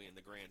 probably in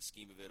the grand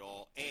scheme of it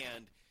all,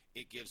 and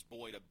it gives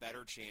Boyd a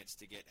better chance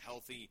to get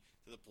healthy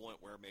to the point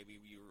where maybe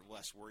you're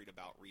less worried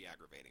about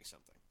re-aggravating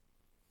something.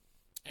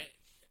 And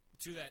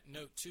to that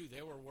note, too,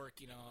 they were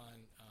working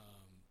on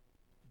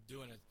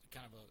doing a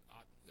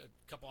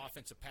couple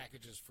offensive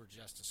packages for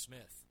Justice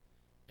Smith,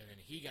 and then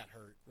he got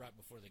hurt right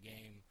before the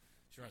game.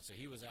 So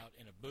he was out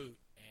in a boot,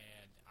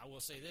 and I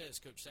will say this,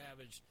 Coach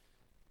Savage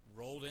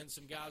rolled in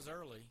some guys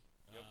early,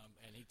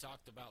 and he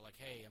talked about, like,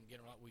 hey,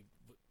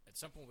 at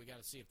some point we got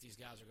to see if these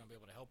guys are going to be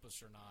able to help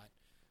us or not,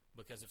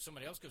 because if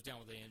somebody else goes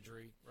down with an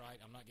injury, right,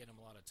 I'm not getting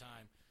them a lot of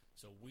time.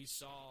 So we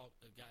saw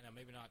a guy, now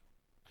maybe not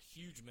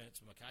huge minutes,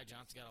 but Mekhi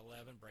Johnson got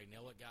 11. Braden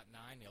Illick got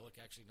 9. Illick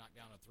actually knocked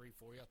down a 3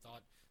 for you. I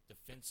thought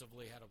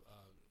defensively had I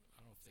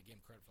don't know if they gave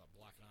him credit for that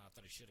block or not. I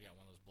thought he should have got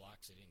one of those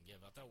blocks they didn't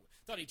give. I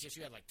thought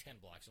ETSU had like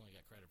 10 blocks. He only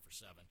got credit for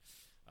 7.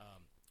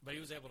 But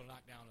he was able to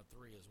knock down a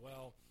 3 as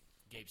well.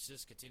 Gabe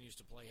Sisk continues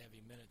to play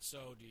heavy minutes.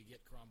 So do you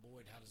get Karan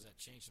Boyd? How does that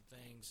change some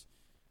things?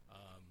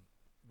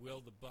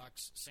 Will the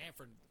Bucks,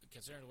 Samford,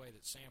 considering the way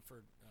that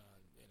Samford,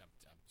 and I'm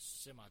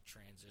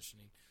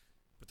semi-transitioning,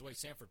 but the way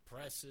Samford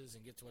presses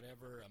and gets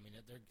whatever, I mean,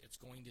 it's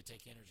going to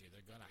take energy.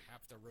 They're going to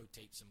have to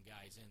rotate some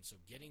guys in. So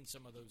getting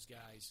some of those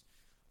guys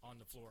on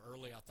the floor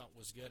early I thought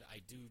was good. I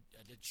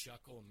did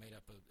chuckle and made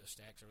up a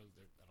stat. I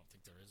don't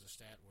think there is a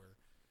stat where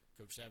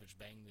Coach Savage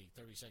banged the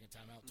 30-second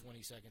timeout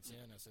 20 seconds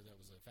in. I said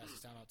that was the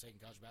fastest timeout taken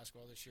in college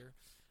basketball this year.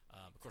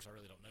 Of course, I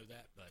really don't know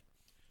that, but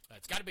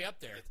it's got to be up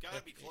there. It's got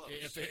to be close.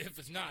 If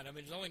it's not, I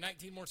mean, there's only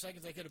 19 more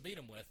seconds they could have beat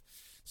him with.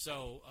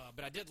 So,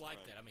 but I did like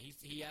that. I mean,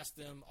 he asked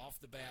them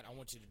off the bat, I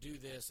want you to do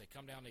this. They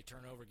come down, they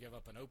turn over, give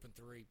up an open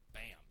 3,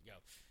 bam, go.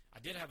 I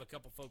did have a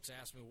couple folks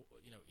ask me,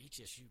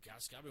 ETSU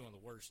guys got to be one of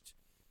the worst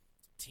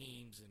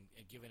teams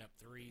and giving up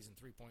threes and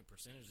three-point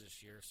percentage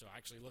this year. So I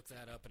actually looked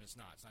that up, and it's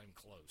not even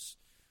close.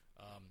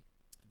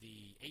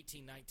 The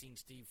 18-19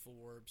 Steve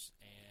Forbes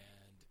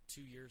and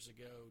 2 years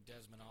ago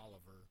Desmond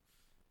Oliver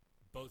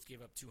both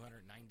gave up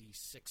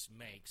 296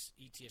 makes.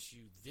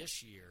 ETSU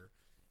this year,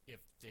 if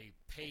the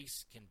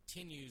pace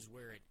continues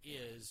where it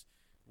is,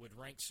 would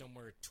rank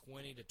somewhere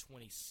 20 to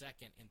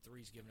 22nd in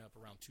threes given up,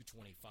 around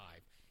 225.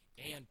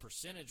 And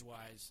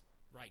percentage-wise,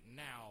 right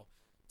now,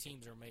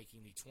 teams are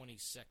making the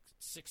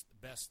 26th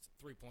best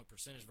three-point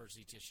percentage versus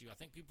ETSU. I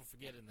think people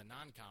forget in the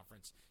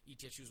non-conference,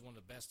 ETSU is one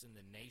of the best in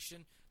the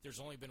nation. There's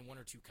only been 1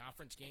 or 2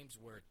 conference games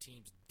where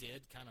teams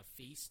did kind of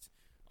feast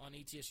on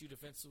ETSU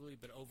defensively,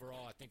 but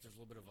overall I think there's a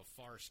little bit of a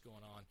farce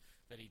going on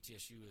that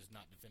ETSU is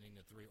not defending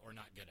the 3 or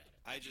not good at it.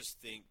 I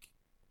just think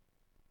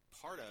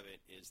part of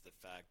it is the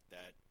fact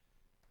that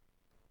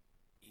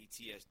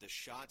the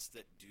shots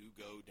that do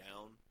go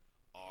down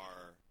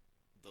are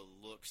the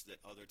looks that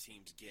other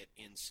teams get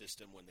in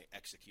system when they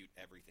execute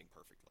everything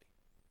perfectly.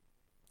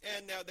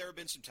 And now there have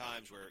been some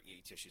times where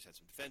ETSU's had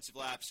some defensive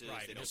lapses.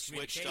 Right. They don't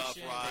switch stuff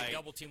right. They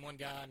double team one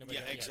guy.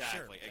 Yeah,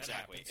 exactly. Sure,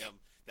 exactly.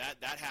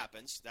 That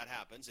happens.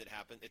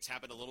 It's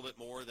happened a little bit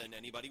more than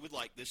anybody would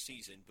like this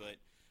season. But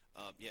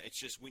it's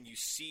just when you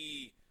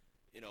see,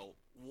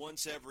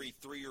 once every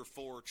 3 or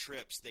 4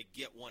 trips they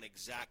get one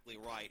exactly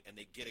right and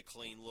they get a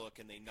clean look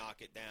and they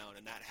knock it down,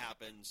 and that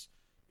happens,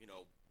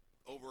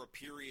 over a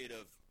period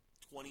of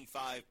 20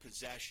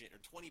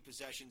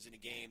 possessions in a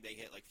game, they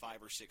hit like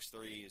 5 or 6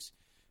 threes,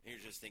 and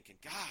you're just thinking,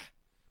 God,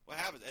 what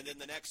happened? And then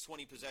the next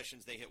 20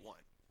 possessions they hit 1.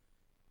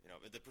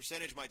 The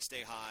percentage might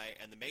stay high,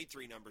 and the made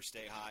 3 numbers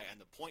stay high,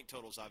 and the point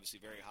total is obviously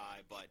very high,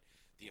 but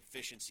the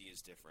efficiency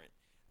is different.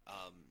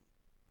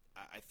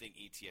 I think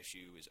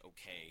ETSU is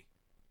okay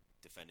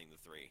defending the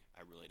 3.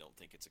 I really don't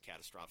think it's a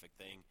catastrophic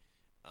thing.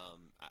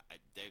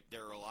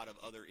 There are a lot of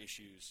other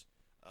issues.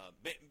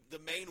 The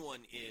main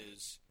one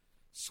is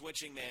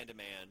switching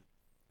man-to-man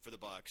for the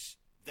Bucks.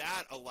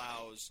 That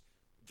allows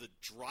the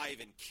drive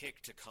and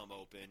kick to come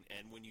open,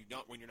 and when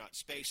you're not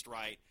spaced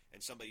right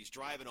and somebody's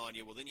driving on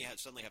you, well, then you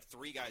suddenly have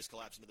 3 guys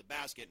collapse into the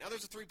basket. Now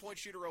there's a 3-point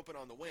shooter open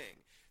on the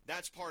wing.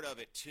 That's part of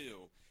it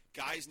too.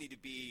 Guys need to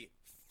be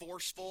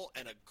forceful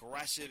and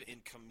aggressive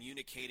in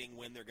communicating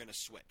when they're going to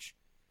switch.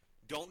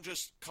 Don't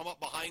just come up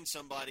behind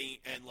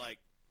somebody and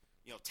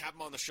tap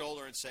them on the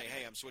shoulder and say,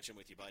 "Hey, I'm switching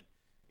with you, bud."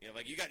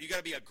 You got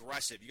to be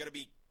aggressive. You got to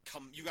be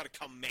you got to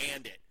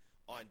command it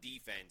on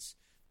defense.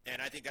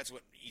 And I think that's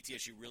what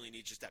ETSU really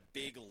needs, just that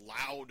big,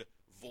 loud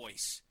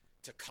voice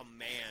to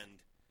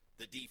command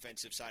the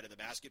defensive side of the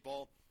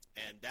basketball,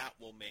 and that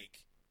will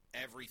make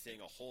everything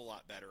a whole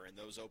lot better, and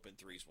those open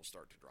threes will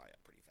start to dry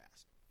up pretty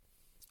fast.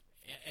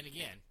 And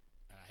again,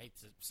 I hate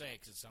to say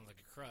it because it sounds like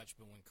a crutch,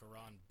 but when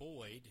Karan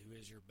Boyd, who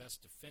is your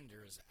best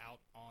defender, is out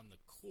on the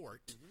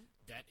court,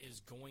 that is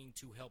going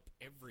to help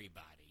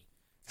everybody.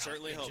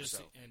 Certainly hope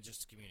so. And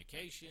just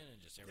communication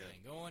and just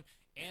everything going.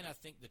 And I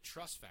think the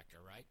trust factor,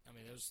 right? I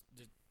mean,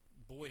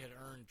 Boyd had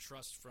earned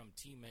trust from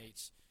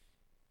teammates,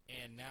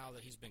 and now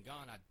that he's been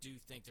gone, I do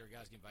think there are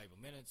guys getting valuable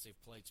minutes.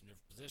 They've played some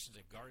different positions.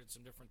 They've guarded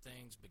some different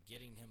things, but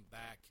getting him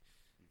back,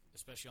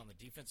 especially on the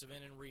defensive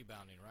end and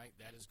rebounding, right,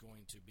 that is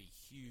going to be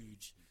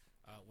huge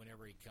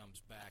whenever he comes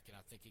back. And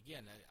I think,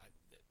 again,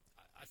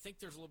 I think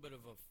there's a little bit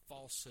of a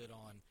falsehood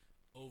on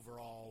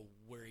overall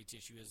where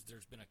ETSU is.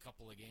 There's been a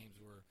couple of games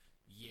where,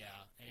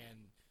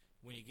 and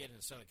when you get into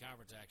Southern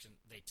Conference action,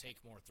 they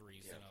take more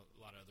threes than a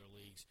lot of other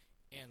leagues.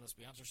 And let's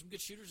be honest, there's some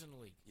good shooters in the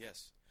league.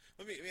 Yes.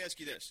 Let me ask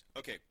you this.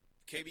 Okay,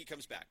 KB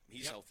comes back.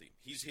 He's healthy.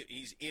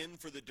 He's in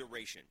for the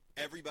duration.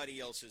 Everybody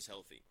else is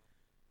healthy.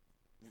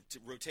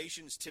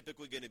 Rotation's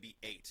typically going to be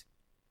 8.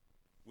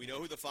 We know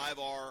who the 5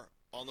 are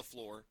on the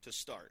floor to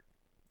start.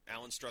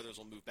 Alan Struthers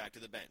will move back to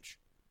the bench.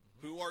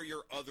 Who are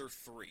your other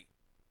 3?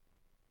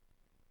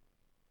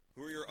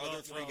 Who are your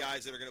other 3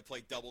 guys that are going to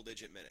play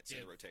double-digit minutes in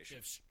the rotation?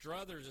 If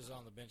Struthers is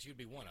on the bench, he'd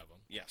be one of them.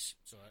 Yes.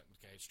 So,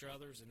 okay,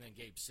 Struthers and then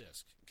Gabe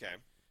Sisk. Okay.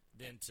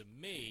 Then to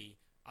me,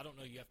 I don't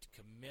know you have to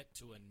commit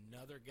to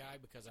another guy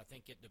because I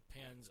think it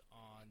depends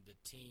on the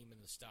team and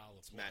the style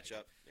of play.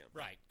 Matchup. Yeah.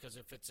 Right, because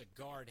if it's a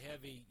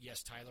guard-heavy,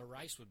 yes, Tyler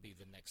Rice would be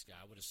the next guy.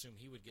 I would assume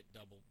he would get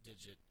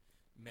double-digit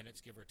minutes,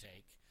 give or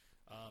take.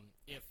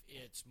 If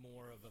it's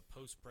more of a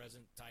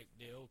post-present type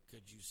deal,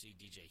 could you see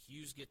DJ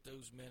Hughes get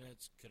those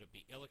minutes? Could it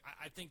be Illick?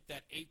 I think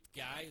that 8th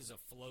guy is a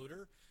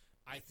floater.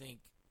 I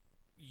think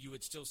you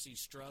would still see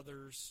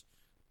Struthers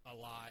a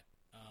lot,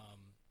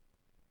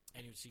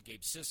 and you would see Gabe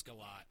Sisk a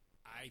lot.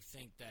 I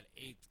think that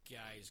 8th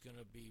guy is going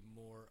to be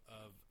more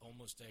of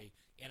almost a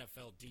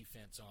NFL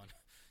defense on.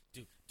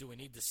 Do we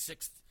need the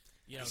 6th?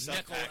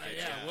 Nickel.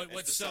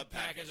 What sub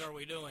package are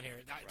we doing here?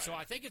 Right. So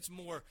I think it's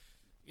more.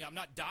 I'm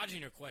not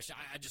dodging your question.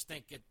 I just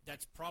think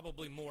that's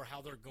probably more how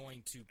they're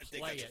going to play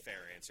it. I think that's a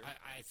fair answer.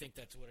 I think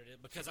that's what it is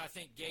because I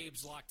think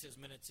Gabe's locked his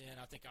minutes in.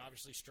 I think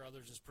obviously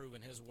Struthers has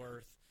proven his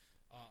worth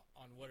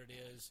on what it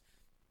is.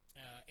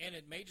 And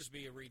it may just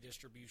be a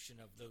redistribution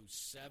of those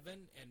 7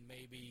 and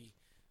maybe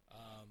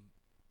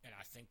and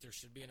I think there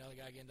should be another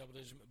guy getting double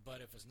digit.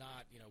 But if it's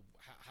not,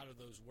 how do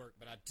those work?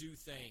 But I do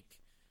think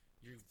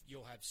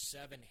you'll have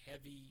 7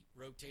 heavy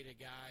rotated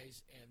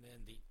guys and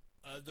then the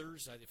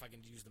others, if I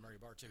can use the Murray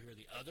Bar too here,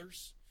 the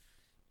others,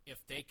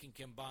 if they can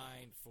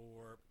combine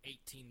for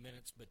 18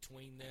 minutes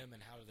between them,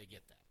 and how do they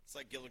get that? It's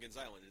like Gilligan's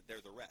Island.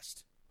 They're the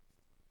rest.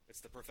 It's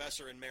the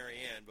professor and Mary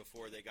Ann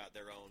before they got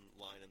their own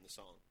line in the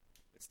song.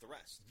 It's the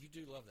rest. You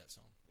do love that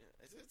song.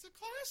 Yeah, it's a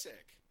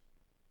classic.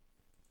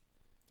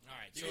 All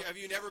right. So have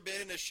you never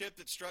been in a ship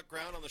that struck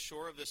ground on the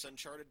shore of this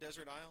uncharted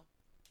desert isle?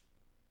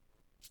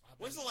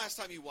 When's the last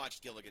time you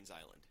watched Gilligan's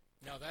Island?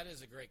 No, that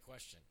is a great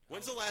question.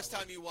 When's the last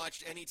time you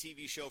watched any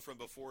TV show from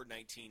before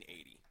 1980?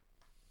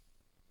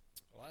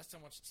 The last time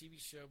I watched a TV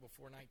show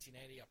before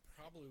 1980, I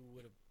probably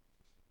would have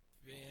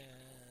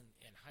been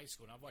in high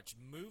school. And I've watched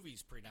movies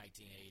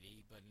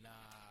pre-1980, but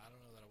I don't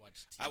know that I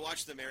watched TV. I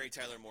watched the Mary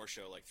Tyler Moore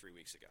Show like 2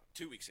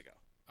 weeks ago.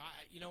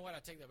 You know what?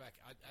 I take that back.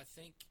 I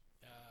think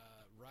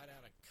right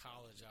out of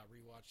college, I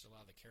rewatched a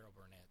lot of the Carol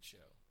Burnett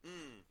show.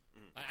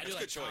 I do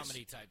like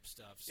comedy type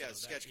stuff. So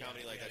sketch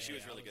comedy like that. She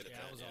was really good at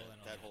that. I was all in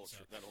on that whole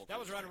that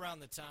was right around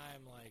the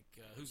time like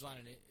Whose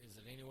Line Is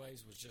It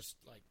Anyways was just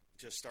like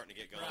starting to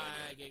get going.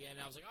 Right, and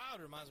I was like,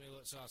 it reminds me.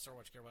 So I started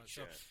watching Carol Burnett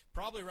show.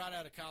 Probably right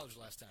out of college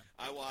last time.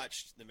 I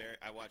watched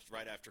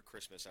right after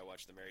Christmas. I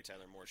watched the Mary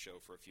Tyler Moore Show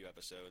for a few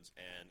episodes,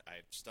 and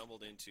I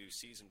stumbled into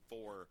season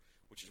 4,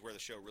 which is where the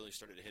show really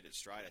started to hit its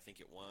stride. I think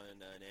it won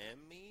an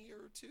Emmy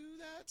or 2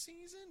 that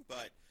season,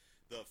 but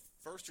the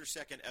first or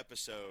second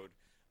episode,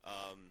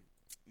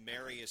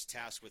 Mary is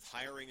tasked with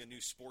hiring a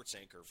new sports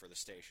anchor for the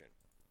station.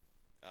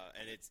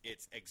 And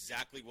it's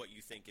exactly what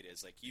you think it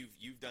is. Like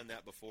you've done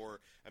that before.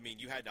 I mean,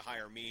 you had to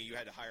hire me. You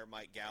had to hire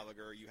Mike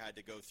Gallagher. You had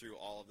to go through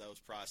all of those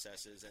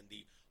processes and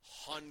the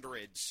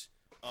hundreds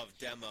of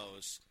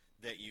demos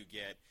that you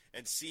get.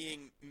 And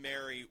seeing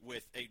Mary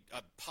with a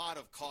pot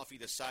of coffee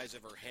the size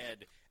of her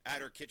head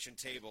at her kitchen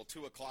table,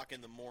 2:00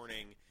 in the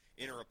morning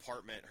in her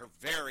apartment, her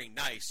very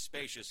nice,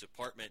 spacious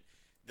apartment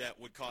that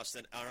would cost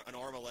an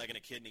arm, a leg, and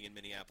a kidney in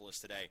Minneapolis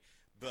today.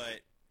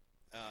 But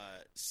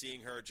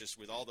seeing her just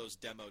with all those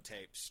demo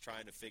tapes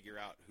trying to figure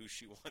out who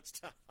she wants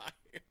to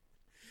hire,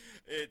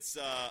 it's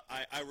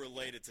I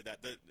related to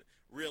that.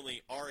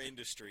 Really, our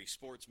industry,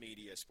 sports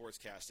media,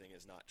 sportscasting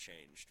has not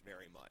changed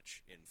very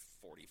much in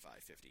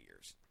 45, 50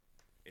 years.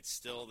 It's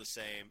still the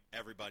same.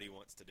 Everybody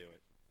wants to do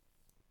it.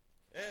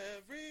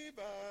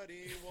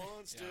 Everybody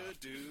wants to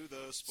do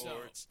the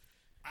sports.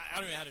 I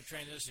don't know how to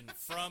transition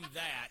from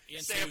that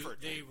into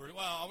Samford.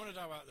 I want to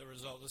talk about the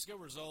result. Let's go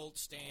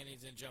results,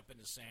 standings, and jump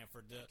into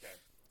Samford.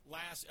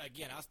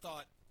 I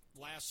thought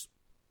last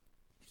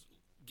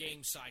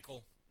game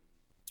cycle,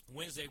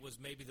 Wednesday was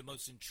maybe the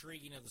most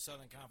intriguing of the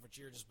Southern Conference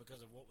year just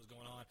because of what was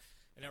going on.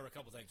 And there were a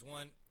couple things.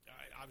 One,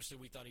 obviously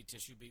we thought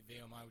ETSU beat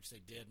VMI, which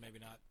they did. Maybe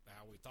not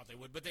how we thought they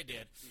would, but they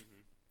did.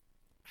 Mm-hmm.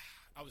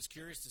 I was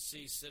curious to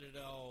see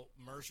Citadel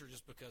Mercer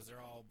just because they're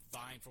all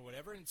vying for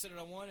whatever, and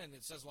Citadel won, and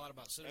it says a lot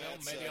about Citadel,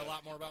 maybe a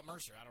lot more about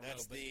Mercer. I don't know.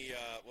 That's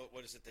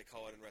what is it they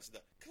call it in wrestling?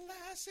 The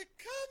classic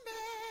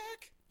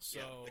comeback.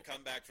 So the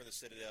comeback for the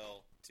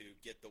Citadel to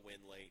get the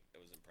win late, it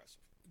was impressive.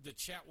 The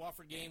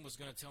Chat-Wofford game was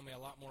going to tell me a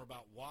lot more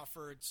about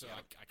Wofford, so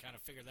I kind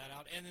of figured that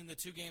out. And then the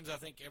two games, I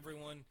think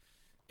everyone,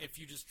 if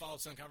you just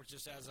followed Southern Conference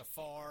just as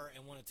afar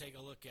and want to take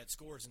a look at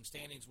scores and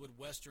standings, would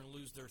Western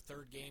lose their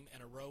third game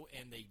in a row?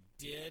 And they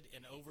did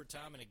in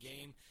overtime in a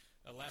game,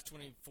 last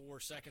 24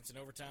 seconds in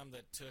overtime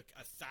that took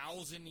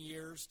 1,000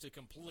 years to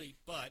complete.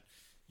 But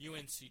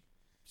UNCG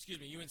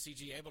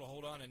able to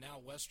hold on, and now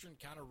Western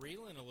kind of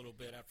reeling a little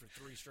bit after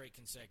 3 straight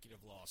consecutive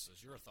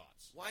losses. Your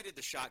thoughts? Why did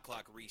the shot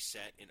clock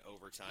reset in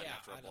overtime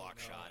after a block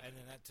shot? And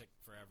then that took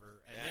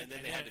forever. And then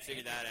they had to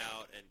figure that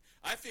out. And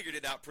I figured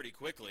it out pretty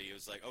quickly. It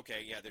was like,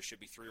 okay, there should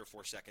be 3 or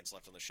 4 seconds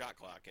left on the shot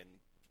clock, and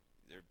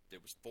there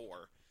was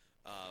 4.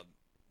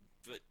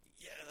 But,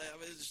 that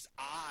was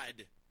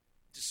odd.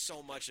 Just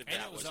so much of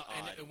that was odd.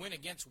 And it went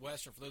against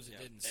Western, for those that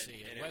didn't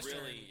see it. And Western,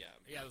 it really,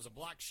 it was a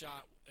block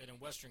shot, and then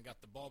Western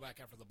got the ball back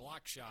after the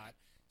block shot.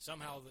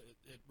 Somehow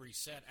it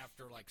reset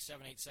after like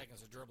 7-8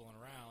 seconds of dribbling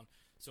around.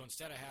 So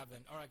instead of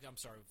having,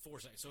 4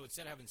 seconds. So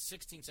instead of having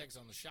 16 seconds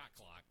on the shot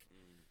clock,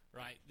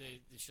 right,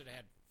 they should have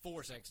had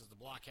 4 seconds as the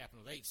block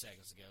happened with 8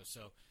 seconds ago.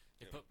 So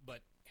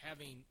but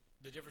having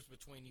the difference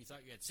between you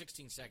thought you had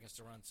 16 seconds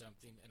to run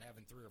something and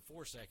having 3 or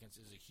 4 seconds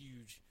is a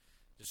huge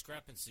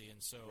discrepancy.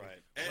 And so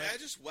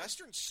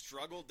Western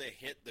struggled to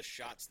hit the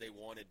shots they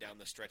wanted down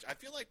the stretch. I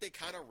feel like they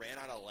kind of ran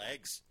out of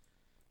legs,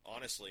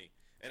 honestly.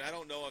 And I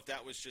don't know if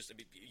that was just,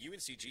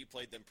 UNCG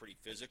played them pretty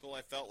physical.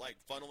 I felt like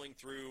funneling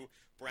through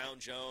Brown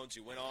Jones,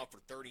 who went off for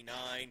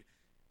 39.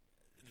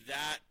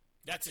 That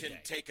can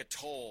take a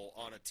toll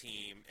on a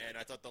team. And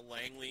I thought the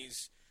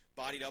Langleys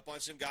bodied up on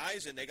some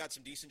guys, and they got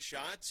some decent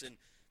shots. And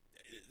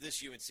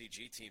this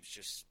UNCG team's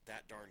just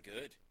that darn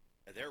good.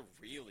 They're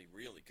really,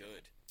 really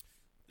good.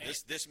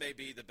 This may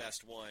be the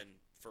best one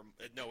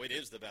it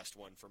is the best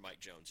one for Mike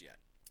Jones yet.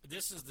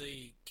 This is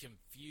the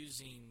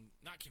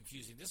not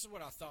confusing. This is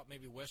what I thought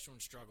maybe Western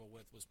struggled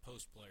with was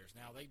post players.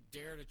 Now, they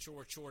dared a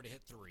Chore to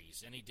hit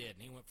threes, and he did,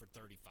 and he went for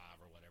 35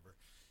 or whatever.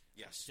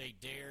 Yes. They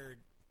didn't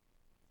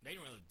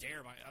really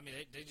dare.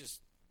 They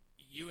just,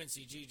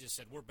 UNCG just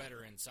said, we're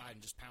better inside,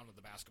 and just pounded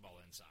the basketball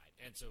inside.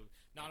 And so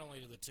not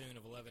only to the tune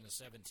of 11 to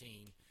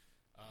 17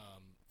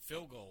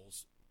 field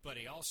goals, but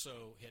he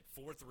also hit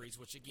 4 threes,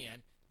 which,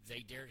 again, they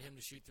dared him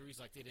to shoot threes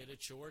like they did at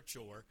Chore,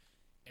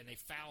 and they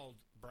fouled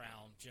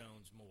Brown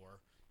Jones more,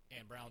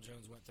 and Brown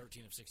Jones went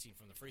 13 of 16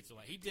 from the free throw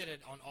line. He did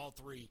it on all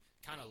 3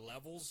 kind of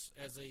levels,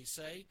 as they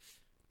say.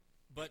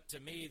 But to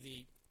me,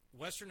 the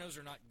Westernos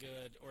are not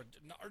good or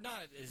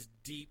not as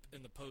deep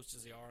in the post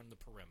as they are in the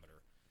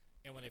perimeter.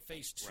 And when they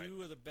face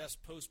 2 of the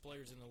best post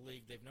players in the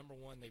league, they've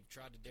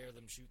tried to dare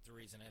them shoot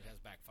threes, and it has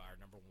backfired,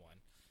 number 1.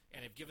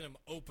 And they've given him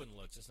open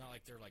looks. It's not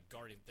like they're like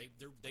guarding.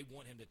 They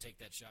want him to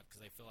take that shot because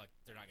they feel like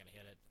they're not going to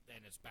hit it,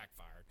 and it's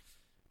backfired.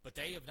 But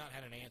they have not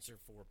had an answer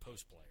for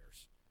post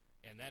players.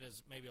 And that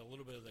is maybe a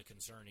little bit of the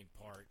concerning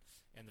part.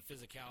 And the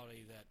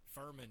physicality that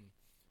Furman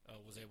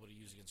was able to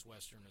use against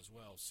Western as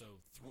well.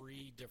 So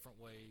 3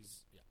 different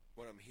ways. Yeah.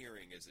 What I'm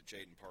hearing is that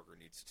Jaden Parker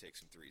needs to take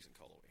some threes in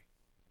Cullowhee.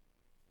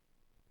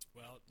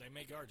 Well, they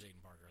may guard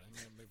Jaden Parker.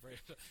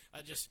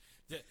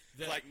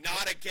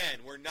 Not again.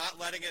 We're not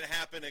letting it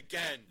happen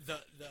again.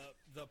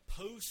 The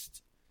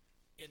post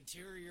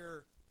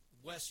interior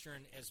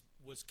Western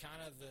was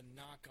kind of the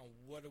knock on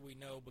what do we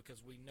know,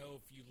 because we know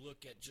if you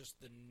look at just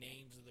the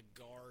names of the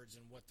guards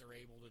and what they're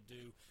able to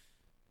do,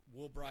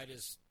 Woolbright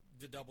is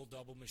the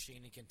double-double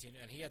machine and continue.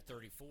 And he had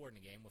 34 in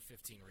the game with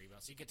 15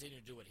 rebounds. He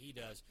continued to do what he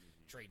does.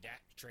 Trey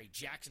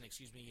Jackson,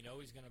 he's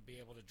going to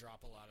be able to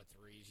drop a lot of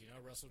threes.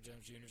 Russell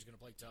Jones Jr. is going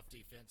to play tough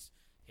defense,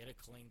 hit a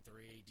clean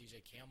 3.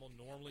 DJ Campbell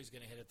normally is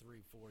going to hit a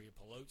 3 for you.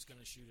 Pelote's going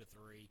to shoot a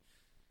 3.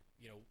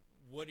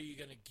 What are you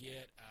going to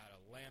get out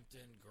of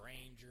Lampton,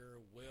 Granger,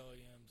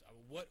 Williams?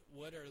 What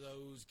are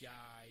those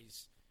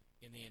guys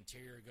in the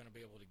interior going to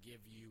be able to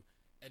give you?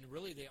 And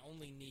really, they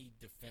only need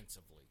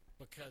defensively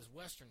because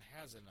Western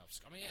has enough.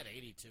 He had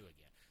 82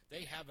 again.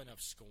 They have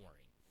enough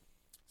scoring.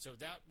 So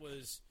that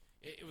was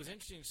it was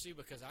interesting to see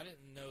because I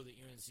didn't know that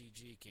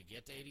UNCG could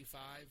get to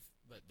 85,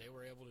 but they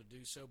were able to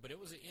do so. But it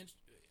was I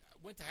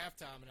went to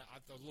halftime, and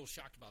I was a little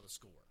shocked by the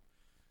score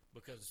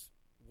because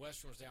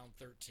Western was down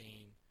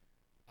 13.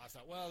 I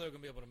thought, well, they're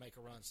going to be able to make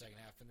a run second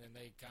half, and then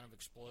they kind of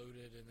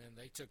exploded, and then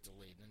they took the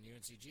lead, and then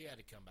UNCG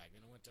had to come back, and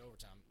it went to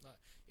overtime.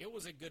 It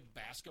was a good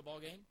basketball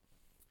game.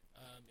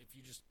 if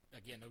you just,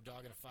 again, no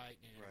dog in a fight,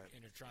 and, Right.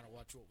 and you're trying to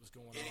watch what was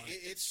going on.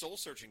 It's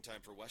soul-searching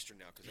time for Western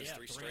now because that's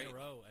three straight. in a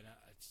row, and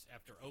it's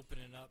after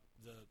opening up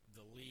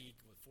the league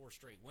with 4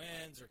 straight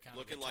wins, they're kind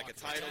Looking of like a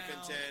title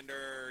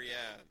contender,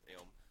 yeah.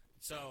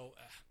 So,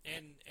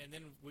 and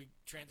then we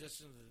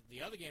transitioned to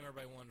the other game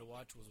everybody wanted to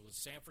watch was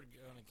Samford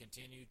going to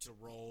continue to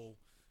roll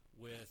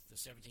with the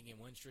 17-game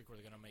win streak, where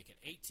they're going to make it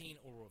 18,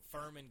 or with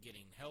Furman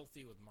getting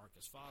healthy with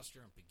Marcus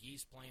Foster and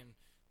Pegues playing.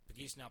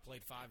 Pegues now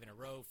played 5 in a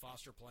row.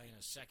 Foster playing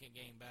his second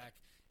game back.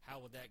 How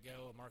would that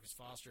go? Marcus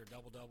Foster, a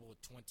double-double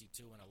with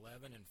 22 and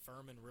 11, and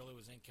Furman really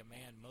was in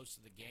command most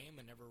of the game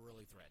and never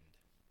really threatened.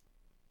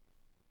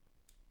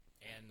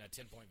 And a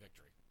 10-point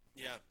victory.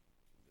 Yeah,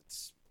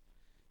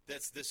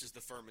 this is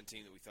the Furman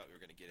team that we thought we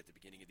were going to get at the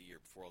beginning of the year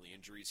before all the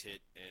injuries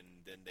hit,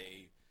 and then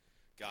they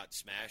got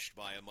smashed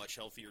by a much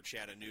healthier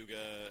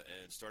Chattanooga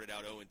and started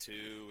out 0-2,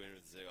 and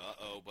it was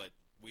like, but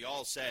we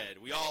all saw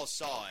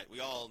it, we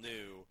all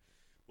knew,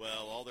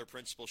 well, all their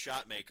principal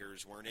shot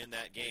makers weren't in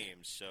that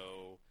game,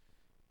 so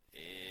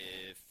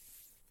if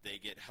they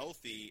get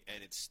healthy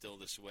and it's still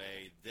this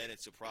way, then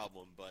it's a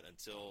problem, but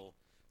until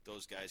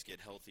those guys get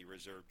healthy,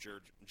 reserve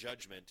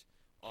judgment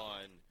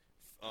on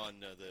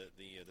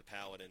the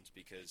Paladins,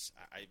 because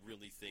I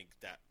really think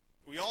that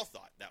we all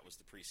thought that was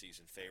the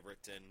preseason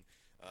favorite, and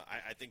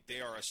I think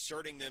they are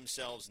asserting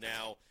themselves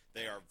now.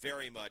 They are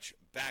very much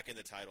back in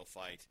the title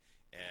fight,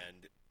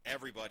 and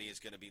everybody is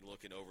going to be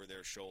looking over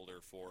their shoulder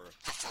for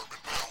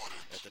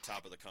at the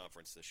top of the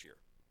conference this year.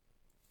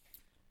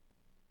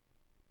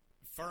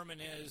 Furman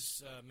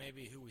is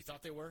maybe who we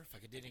thought they were, if I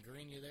could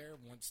green you there,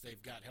 once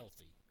they've got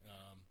healthy,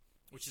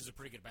 which is a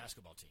pretty good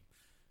basketball team.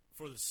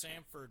 For the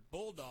Samford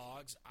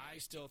Bulldogs, I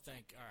still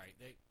think, all right,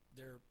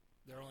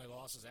 their only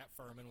loss is at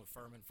Furman. With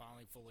Furman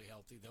finally fully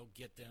healthy, they'll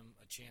get them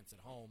a chance at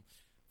home.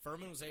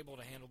 Furman was able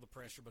to handle the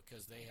pressure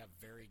because they have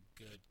very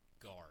good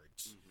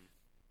guards. Mm-hmm.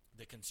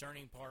 The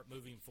concerning part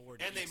moving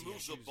forward, and they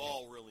move the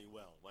ball really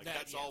well.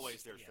 That's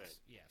always their thing.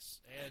 Yes,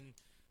 and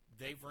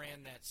they've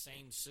ran that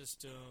same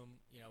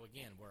system.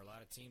 Again, where a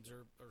lot of teams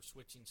are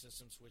switching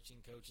systems, switching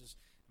coaches.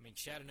 I mean,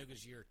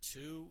 Chattanooga's year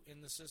 2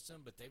 in the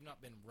system, but they've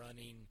not been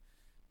running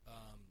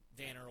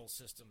Dan Earl's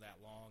system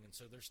that long, and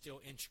so there's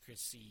still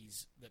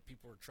intricacies that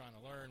people are trying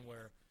to learn,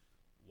 where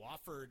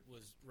Wofford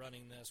was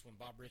running this when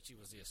Bob Ritchie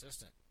was the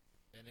assistant,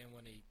 and then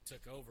when he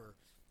took over,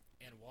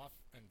 and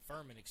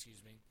Furman,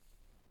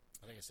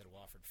 I think I said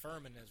Wofford.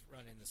 Furman is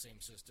running the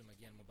same system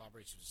again when Bob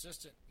Ritchie was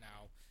assistant,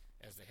 now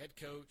as the head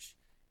coach,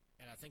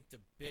 and I think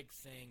the big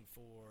thing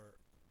for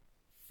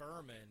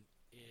Furman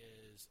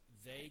is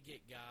they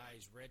get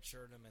guys,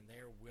 redshirt them, and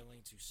they're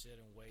willing to sit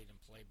and wait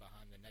and play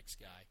behind the next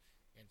guy.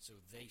 And so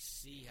they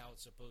see how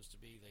it's supposed to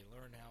be. They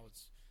learn how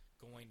it's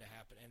going to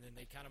happen, and then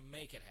they kind of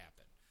make it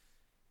happen.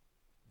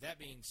 That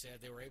being said,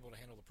 they were able to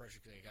handle the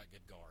pressure because they got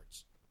good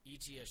guards.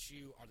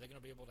 ETSU, are they going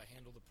to be able to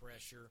handle the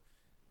pressure?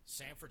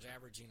 Samford's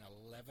averaging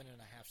 11.5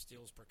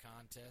 steals per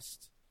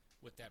contest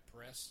with that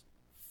press,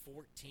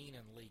 14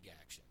 in league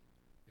action,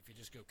 if you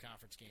just go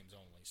conference games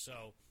only.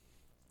 So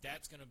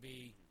that's going to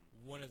be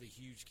one of the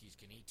huge keys.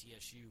 Can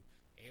ETSU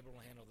able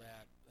to handle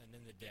that? And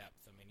then the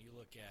depth. I mean, you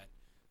look at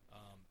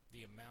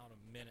the amount of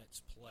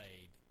minutes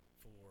played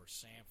for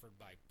Samford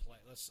by play.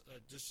 Let's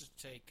just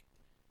take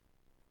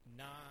 9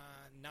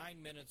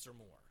 minutes or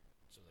more.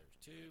 So there's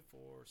 2,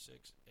 4,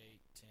 6, 8,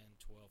 10,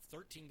 12,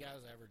 13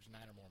 guys average 9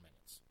 or more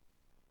minutes.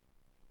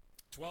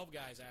 12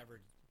 guys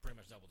average pretty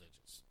much double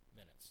digits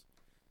minutes.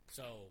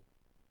 So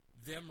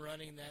them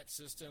running that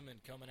system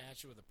and coming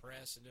at you with a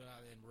press and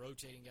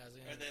rotating guys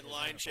in, and then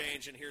line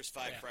change, and here's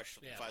five fresh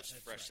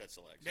right. sets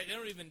of legs. They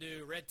don't even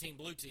do red team,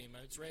 blue team.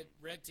 It's red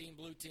team,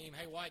 blue team.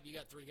 Hey, White, you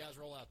got 3 guys,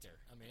 roll out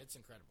there. I mean, it's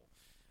incredible,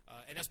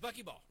 and that's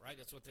buckyball, right?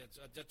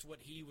 That's what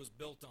he was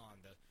built on: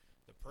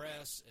 the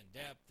press and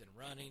depth and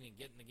running and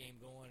getting the game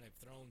going.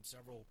 They've thrown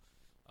several.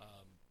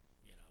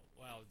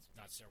 Well,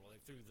 not several.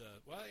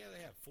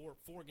 They have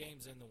four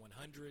games in the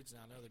 100s.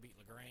 Now I know they beat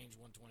LaGrange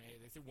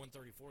 128. They threw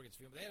 134 against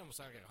Vilma. They almost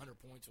got 100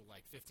 points with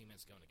like 15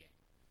 minutes to go in the game.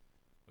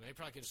 I mean, they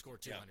probably could have scored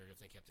 200 if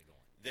they kept it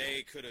going.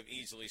 They could have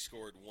easily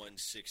scored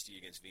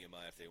 160 against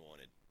VMI if they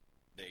wanted.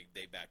 They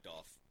backed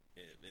off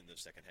in the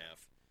second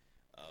half,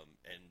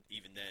 and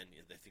even then,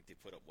 I think they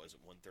put up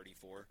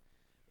 134.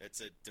 It's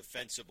a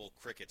defensible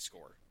cricket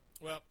score.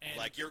 Well, and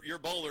like your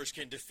bowlers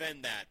can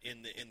defend that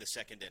in the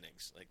second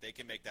innings. Like they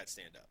can make that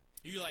stand up.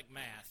 You like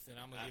math, and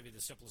I'm going to give you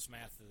the simplest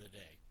math of the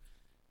day.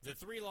 The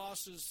 3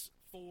 losses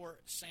for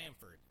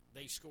Samford,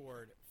 they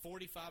scored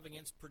 45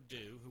 against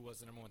Purdue, who was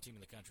the number 1 team in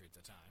the country at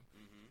the time,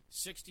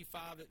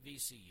 65 at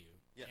VCU,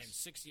 and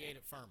 68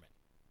 at Furman.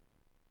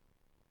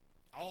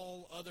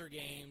 All other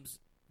games,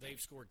 they've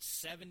scored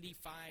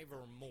 75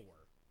 or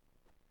more.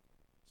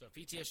 So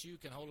if ETSU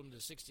can hold them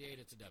to 68,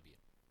 it's a W.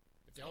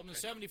 If they hold them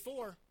to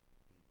 74,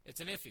 it's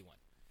an iffy one.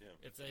 Yeah.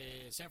 If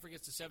Samford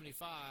gets to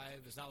 75,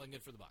 it's not looking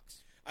good for the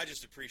Bucks. I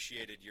just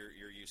appreciated your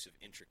use of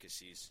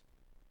intricacies,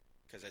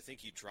 because I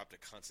think you dropped a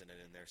consonant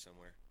in there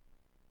somewhere.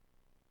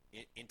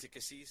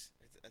 Intricacies,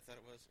 I thought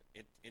it was.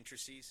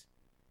 Intricacies?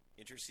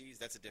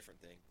 That's a different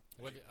thing.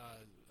 What?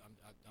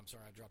 I'm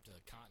sorry, I dropped a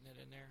continent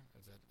in there.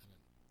 Is that?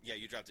 Yeah,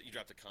 you dropped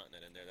a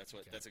continent in there. That's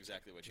what. Okay. That's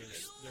exactly what you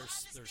did.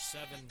 There's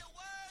seven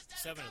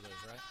of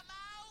those, right?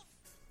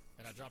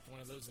 And I dropped one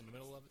of those in the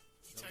middle of it.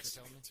 He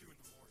texted me at 2 in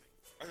the morning.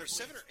 Are there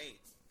 7 or 8?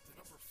 The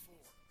number 4.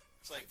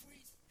 It's like,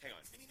 hang on.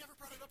 And he never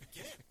brought it up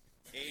again.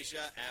 Asia,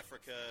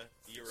 Africa,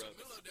 Europe,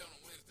 So down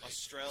on Wednesday,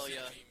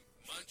 Australia.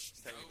 Munched,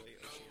 Technically,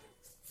 no,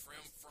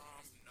 from,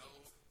 no.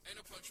 Ain't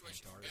no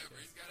punctuation Antarctica. ever.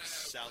 He's gotta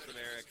have South letters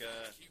America,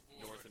 on the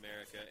keyboard. North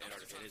America,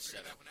 Antarctica. It is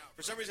 7. That one out.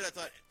 For some reason, I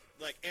thought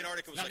like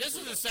Antarctica was. Now like this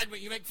is a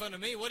segment you make fun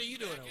of me. What are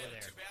you doing over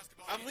there?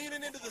 I'm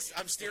leaning into this.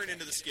 I'm steering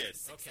into the skid.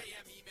 Okay. 6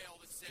 a.m. email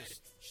that said,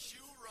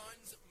 "Shoe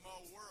runs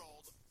Mo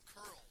World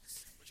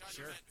curls," which I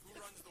Sure. meant who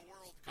runs the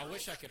world. I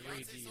wish I curls. could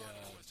read Beyonce's the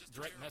article was just a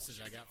direct terrible message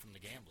I got from the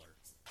gambler.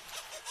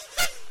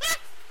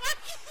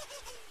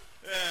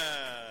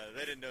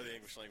 They didn't know the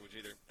English language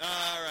either.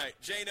 All right,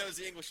 Jay knows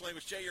the English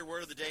language. Jay, your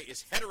word of the day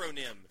is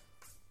heteronym.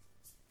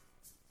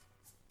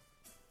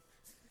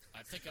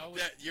 I think I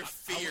would. Your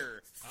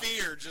fear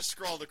just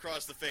scrawled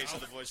across the face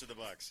of the voice of the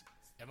Bucks.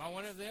 Am I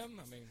one of them?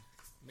 I mean,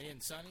 me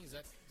and Sonny. Is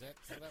that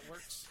how that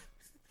works?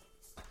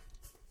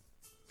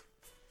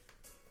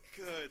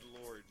 Good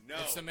Lord, no.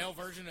 It's the male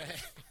version of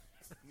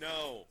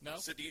No. No?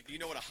 So do you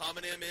know what a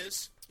homonym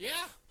is?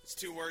 Yeah. It's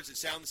 2 words that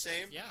sound the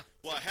same? Yeah.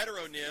 Well, a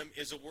heteronym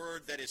is a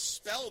word that is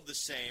spelled the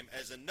same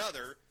as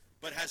another,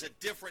 but has a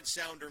different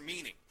sound or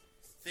meaning.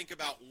 Think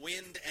about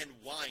wind and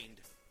wind.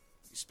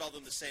 You spell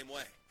them the same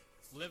way.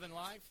 Live and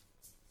live?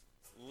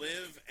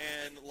 Live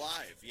and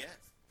live, yeah.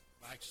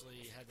 I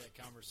actually had that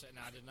conversation.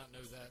 I did not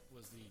know that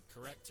was the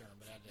correct term,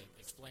 but I had to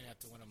explain that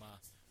to one of my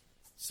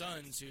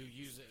sons who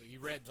used it. He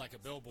read like a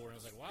billboard, and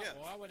I was like, why, Yeah.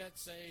 why would that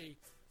say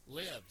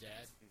live,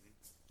 Dad?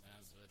 And I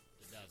was like,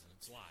 it doesn't.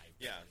 It's live.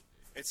 Yeah.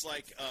 It's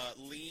like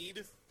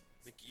lead.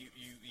 Like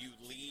you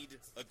lead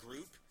a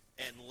group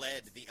and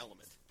led the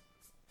element.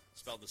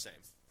 Spelled the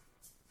same.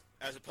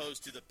 As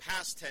opposed to the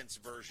past tense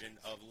version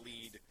of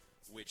lead,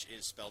 which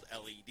is spelled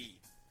LED.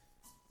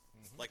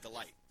 Like the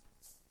light.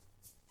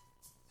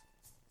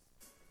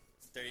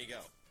 There you go.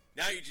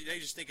 Now you're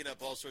just thinking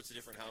up all sorts of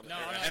different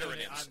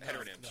heteronyms.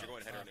 Heteronyms. You're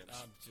going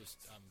heteronyms.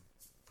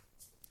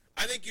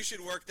 I think you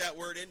should work that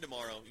word in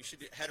tomorrow. You should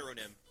do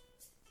heteronym.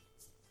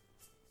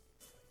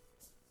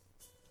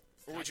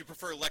 Or would you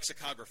prefer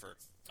lexicographer?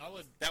 I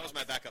would. That was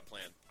my backup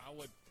plan. I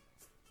would.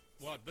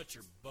 Well, I'd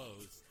butcher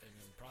both, and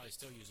then probably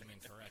still use them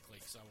incorrectly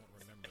because I won't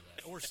remember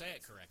that, or say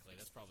it correctly.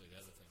 That's probably the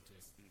other thing too.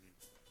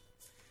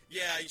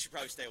 Yeah, you should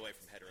probably stay away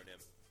from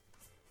heteronym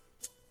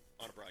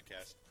on a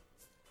broadcast.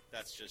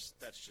 That's just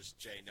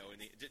Jay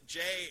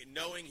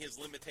knowing his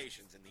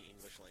limitations in the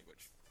English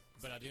language.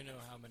 But I do know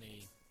how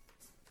many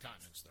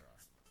continents there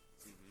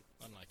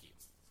are. Unlike you.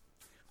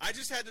 I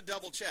just had to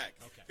double check.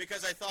 Okay.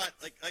 Because I thought,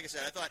 like I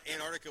said, I thought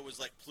Antarctica was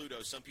like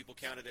Pluto. Some people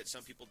counted it,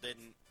 some people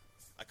didn't.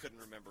 I couldn't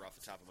remember off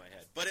the top of my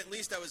head. But at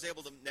least I was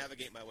able to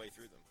navigate my way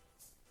through them.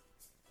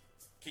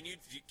 Can you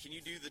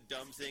do the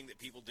dumb thing that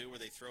people do where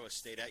they throw a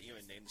state at you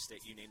and name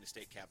the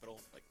state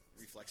capital, like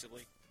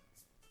reflexively?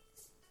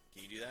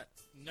 Can you do that?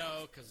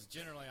 No, because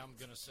generally I'm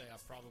going to say I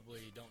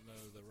probably don't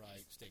know the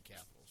right state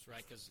capitals,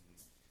 right? Because,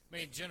 I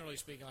mean, generally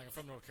speaking, like I'm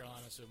from North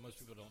Carolina, so most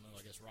people don't know,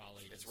 I guess,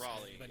 Raleigh. It's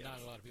Raleigh. But yeah. not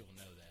a lot of people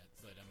know that.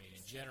 But, I mean,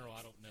 in general,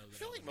 I don't know that. I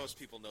feel like most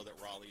people know that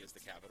Raleigh is the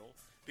capital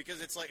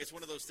because it's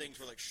one of those things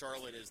where, like,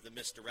 Charlotte is the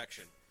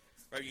misdirection.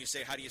 Right? You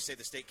say, how do you say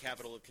the state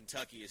capital of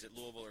Kentucky? Is it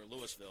Louisville or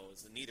Louisville?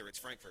 It's neither. It's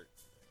Frankfurt.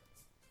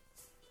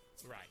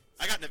 Right.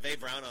 I got Neve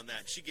Brown on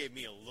that. She gave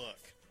me a look.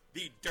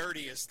 The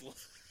dirtiest look.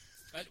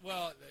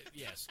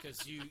 Yes,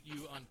 because you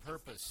on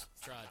purpose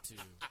tried to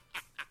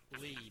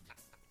lead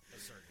a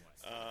certain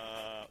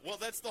way. Well,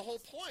 that's the whole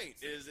point,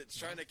 is it's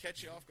trying to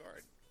catch you off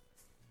guard.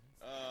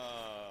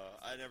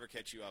 I never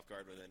catch you off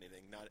guard with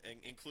anything, not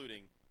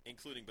including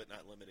but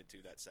not limited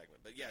to that segment.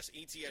 But yes,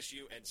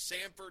 ETSU and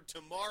Samford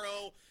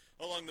tomorrow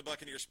along the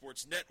Buccaneer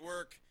Sports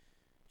Network.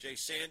 Jay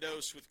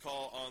Sandos with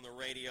call on the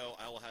radio.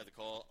 I will have the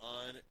call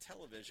on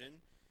television,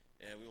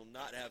 and we will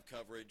not have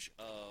coverage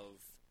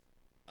of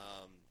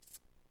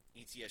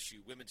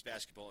ETSU women's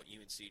basketball at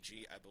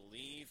UNCG. I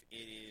believe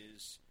it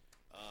is.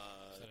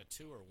 Is that a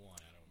 2 or 1? I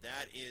don't know.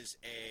 That is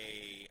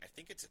I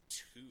think it's a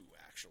 2,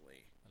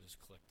 actually. I just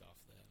clicked off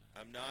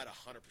that. I'm not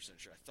 100%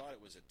 sure. I thought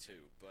it was a 2,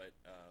 but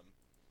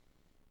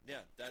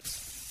yeah,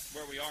 that's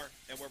where we are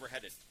and where we're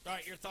headed. All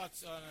right, your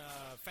thoughts on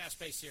fast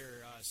pace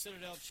here.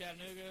 Citadel,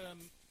 Chattanooga,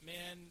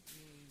 men,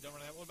 don't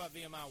really have. What about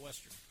VMI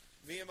Western?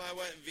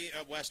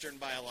 VMI Western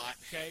by a lot.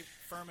 Okay,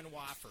 Furman,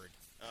 Wofford.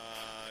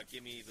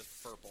 Give me the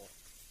purple.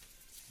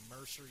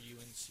 Mercer,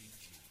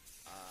 UNCG.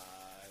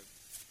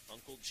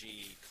 Uncle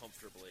G,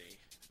 comfortably.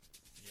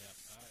 Yeah,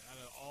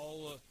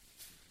 all.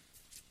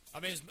 I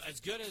mean, as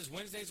good as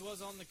Wednesday's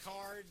was on the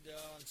card,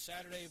 on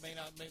Saturday may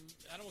not.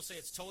 I don't want to say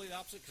it's totally the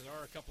opposite because there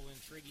are a couple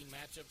intriguing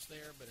matchups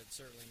there, but it's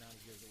certainly not as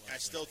good as it was. I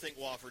still think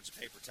Wofford's a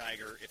paper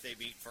tiger. If they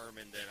beat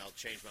Furman, then I'll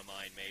change my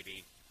mind,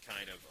 maybe,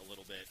 kind of a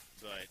little bit.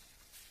 But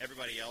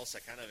everybody else,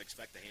 I kind of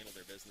expect to handle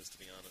their business, to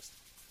be honest.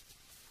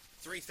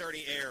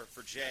 3:30 air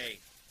for Jay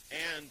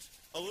and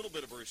a little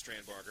bit of Bruce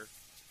Strandbarger.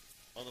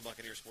 on the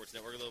Buccaneer Sports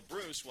Network. Although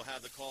Bruce will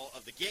have the call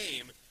of the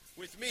game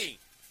with me.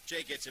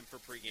 Jay gets him for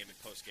pregame and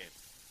postgame.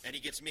 And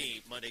he gets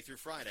me Monday through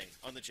Friday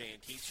on the Jay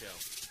and Keith Show.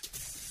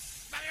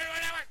 Buccaneer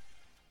Network!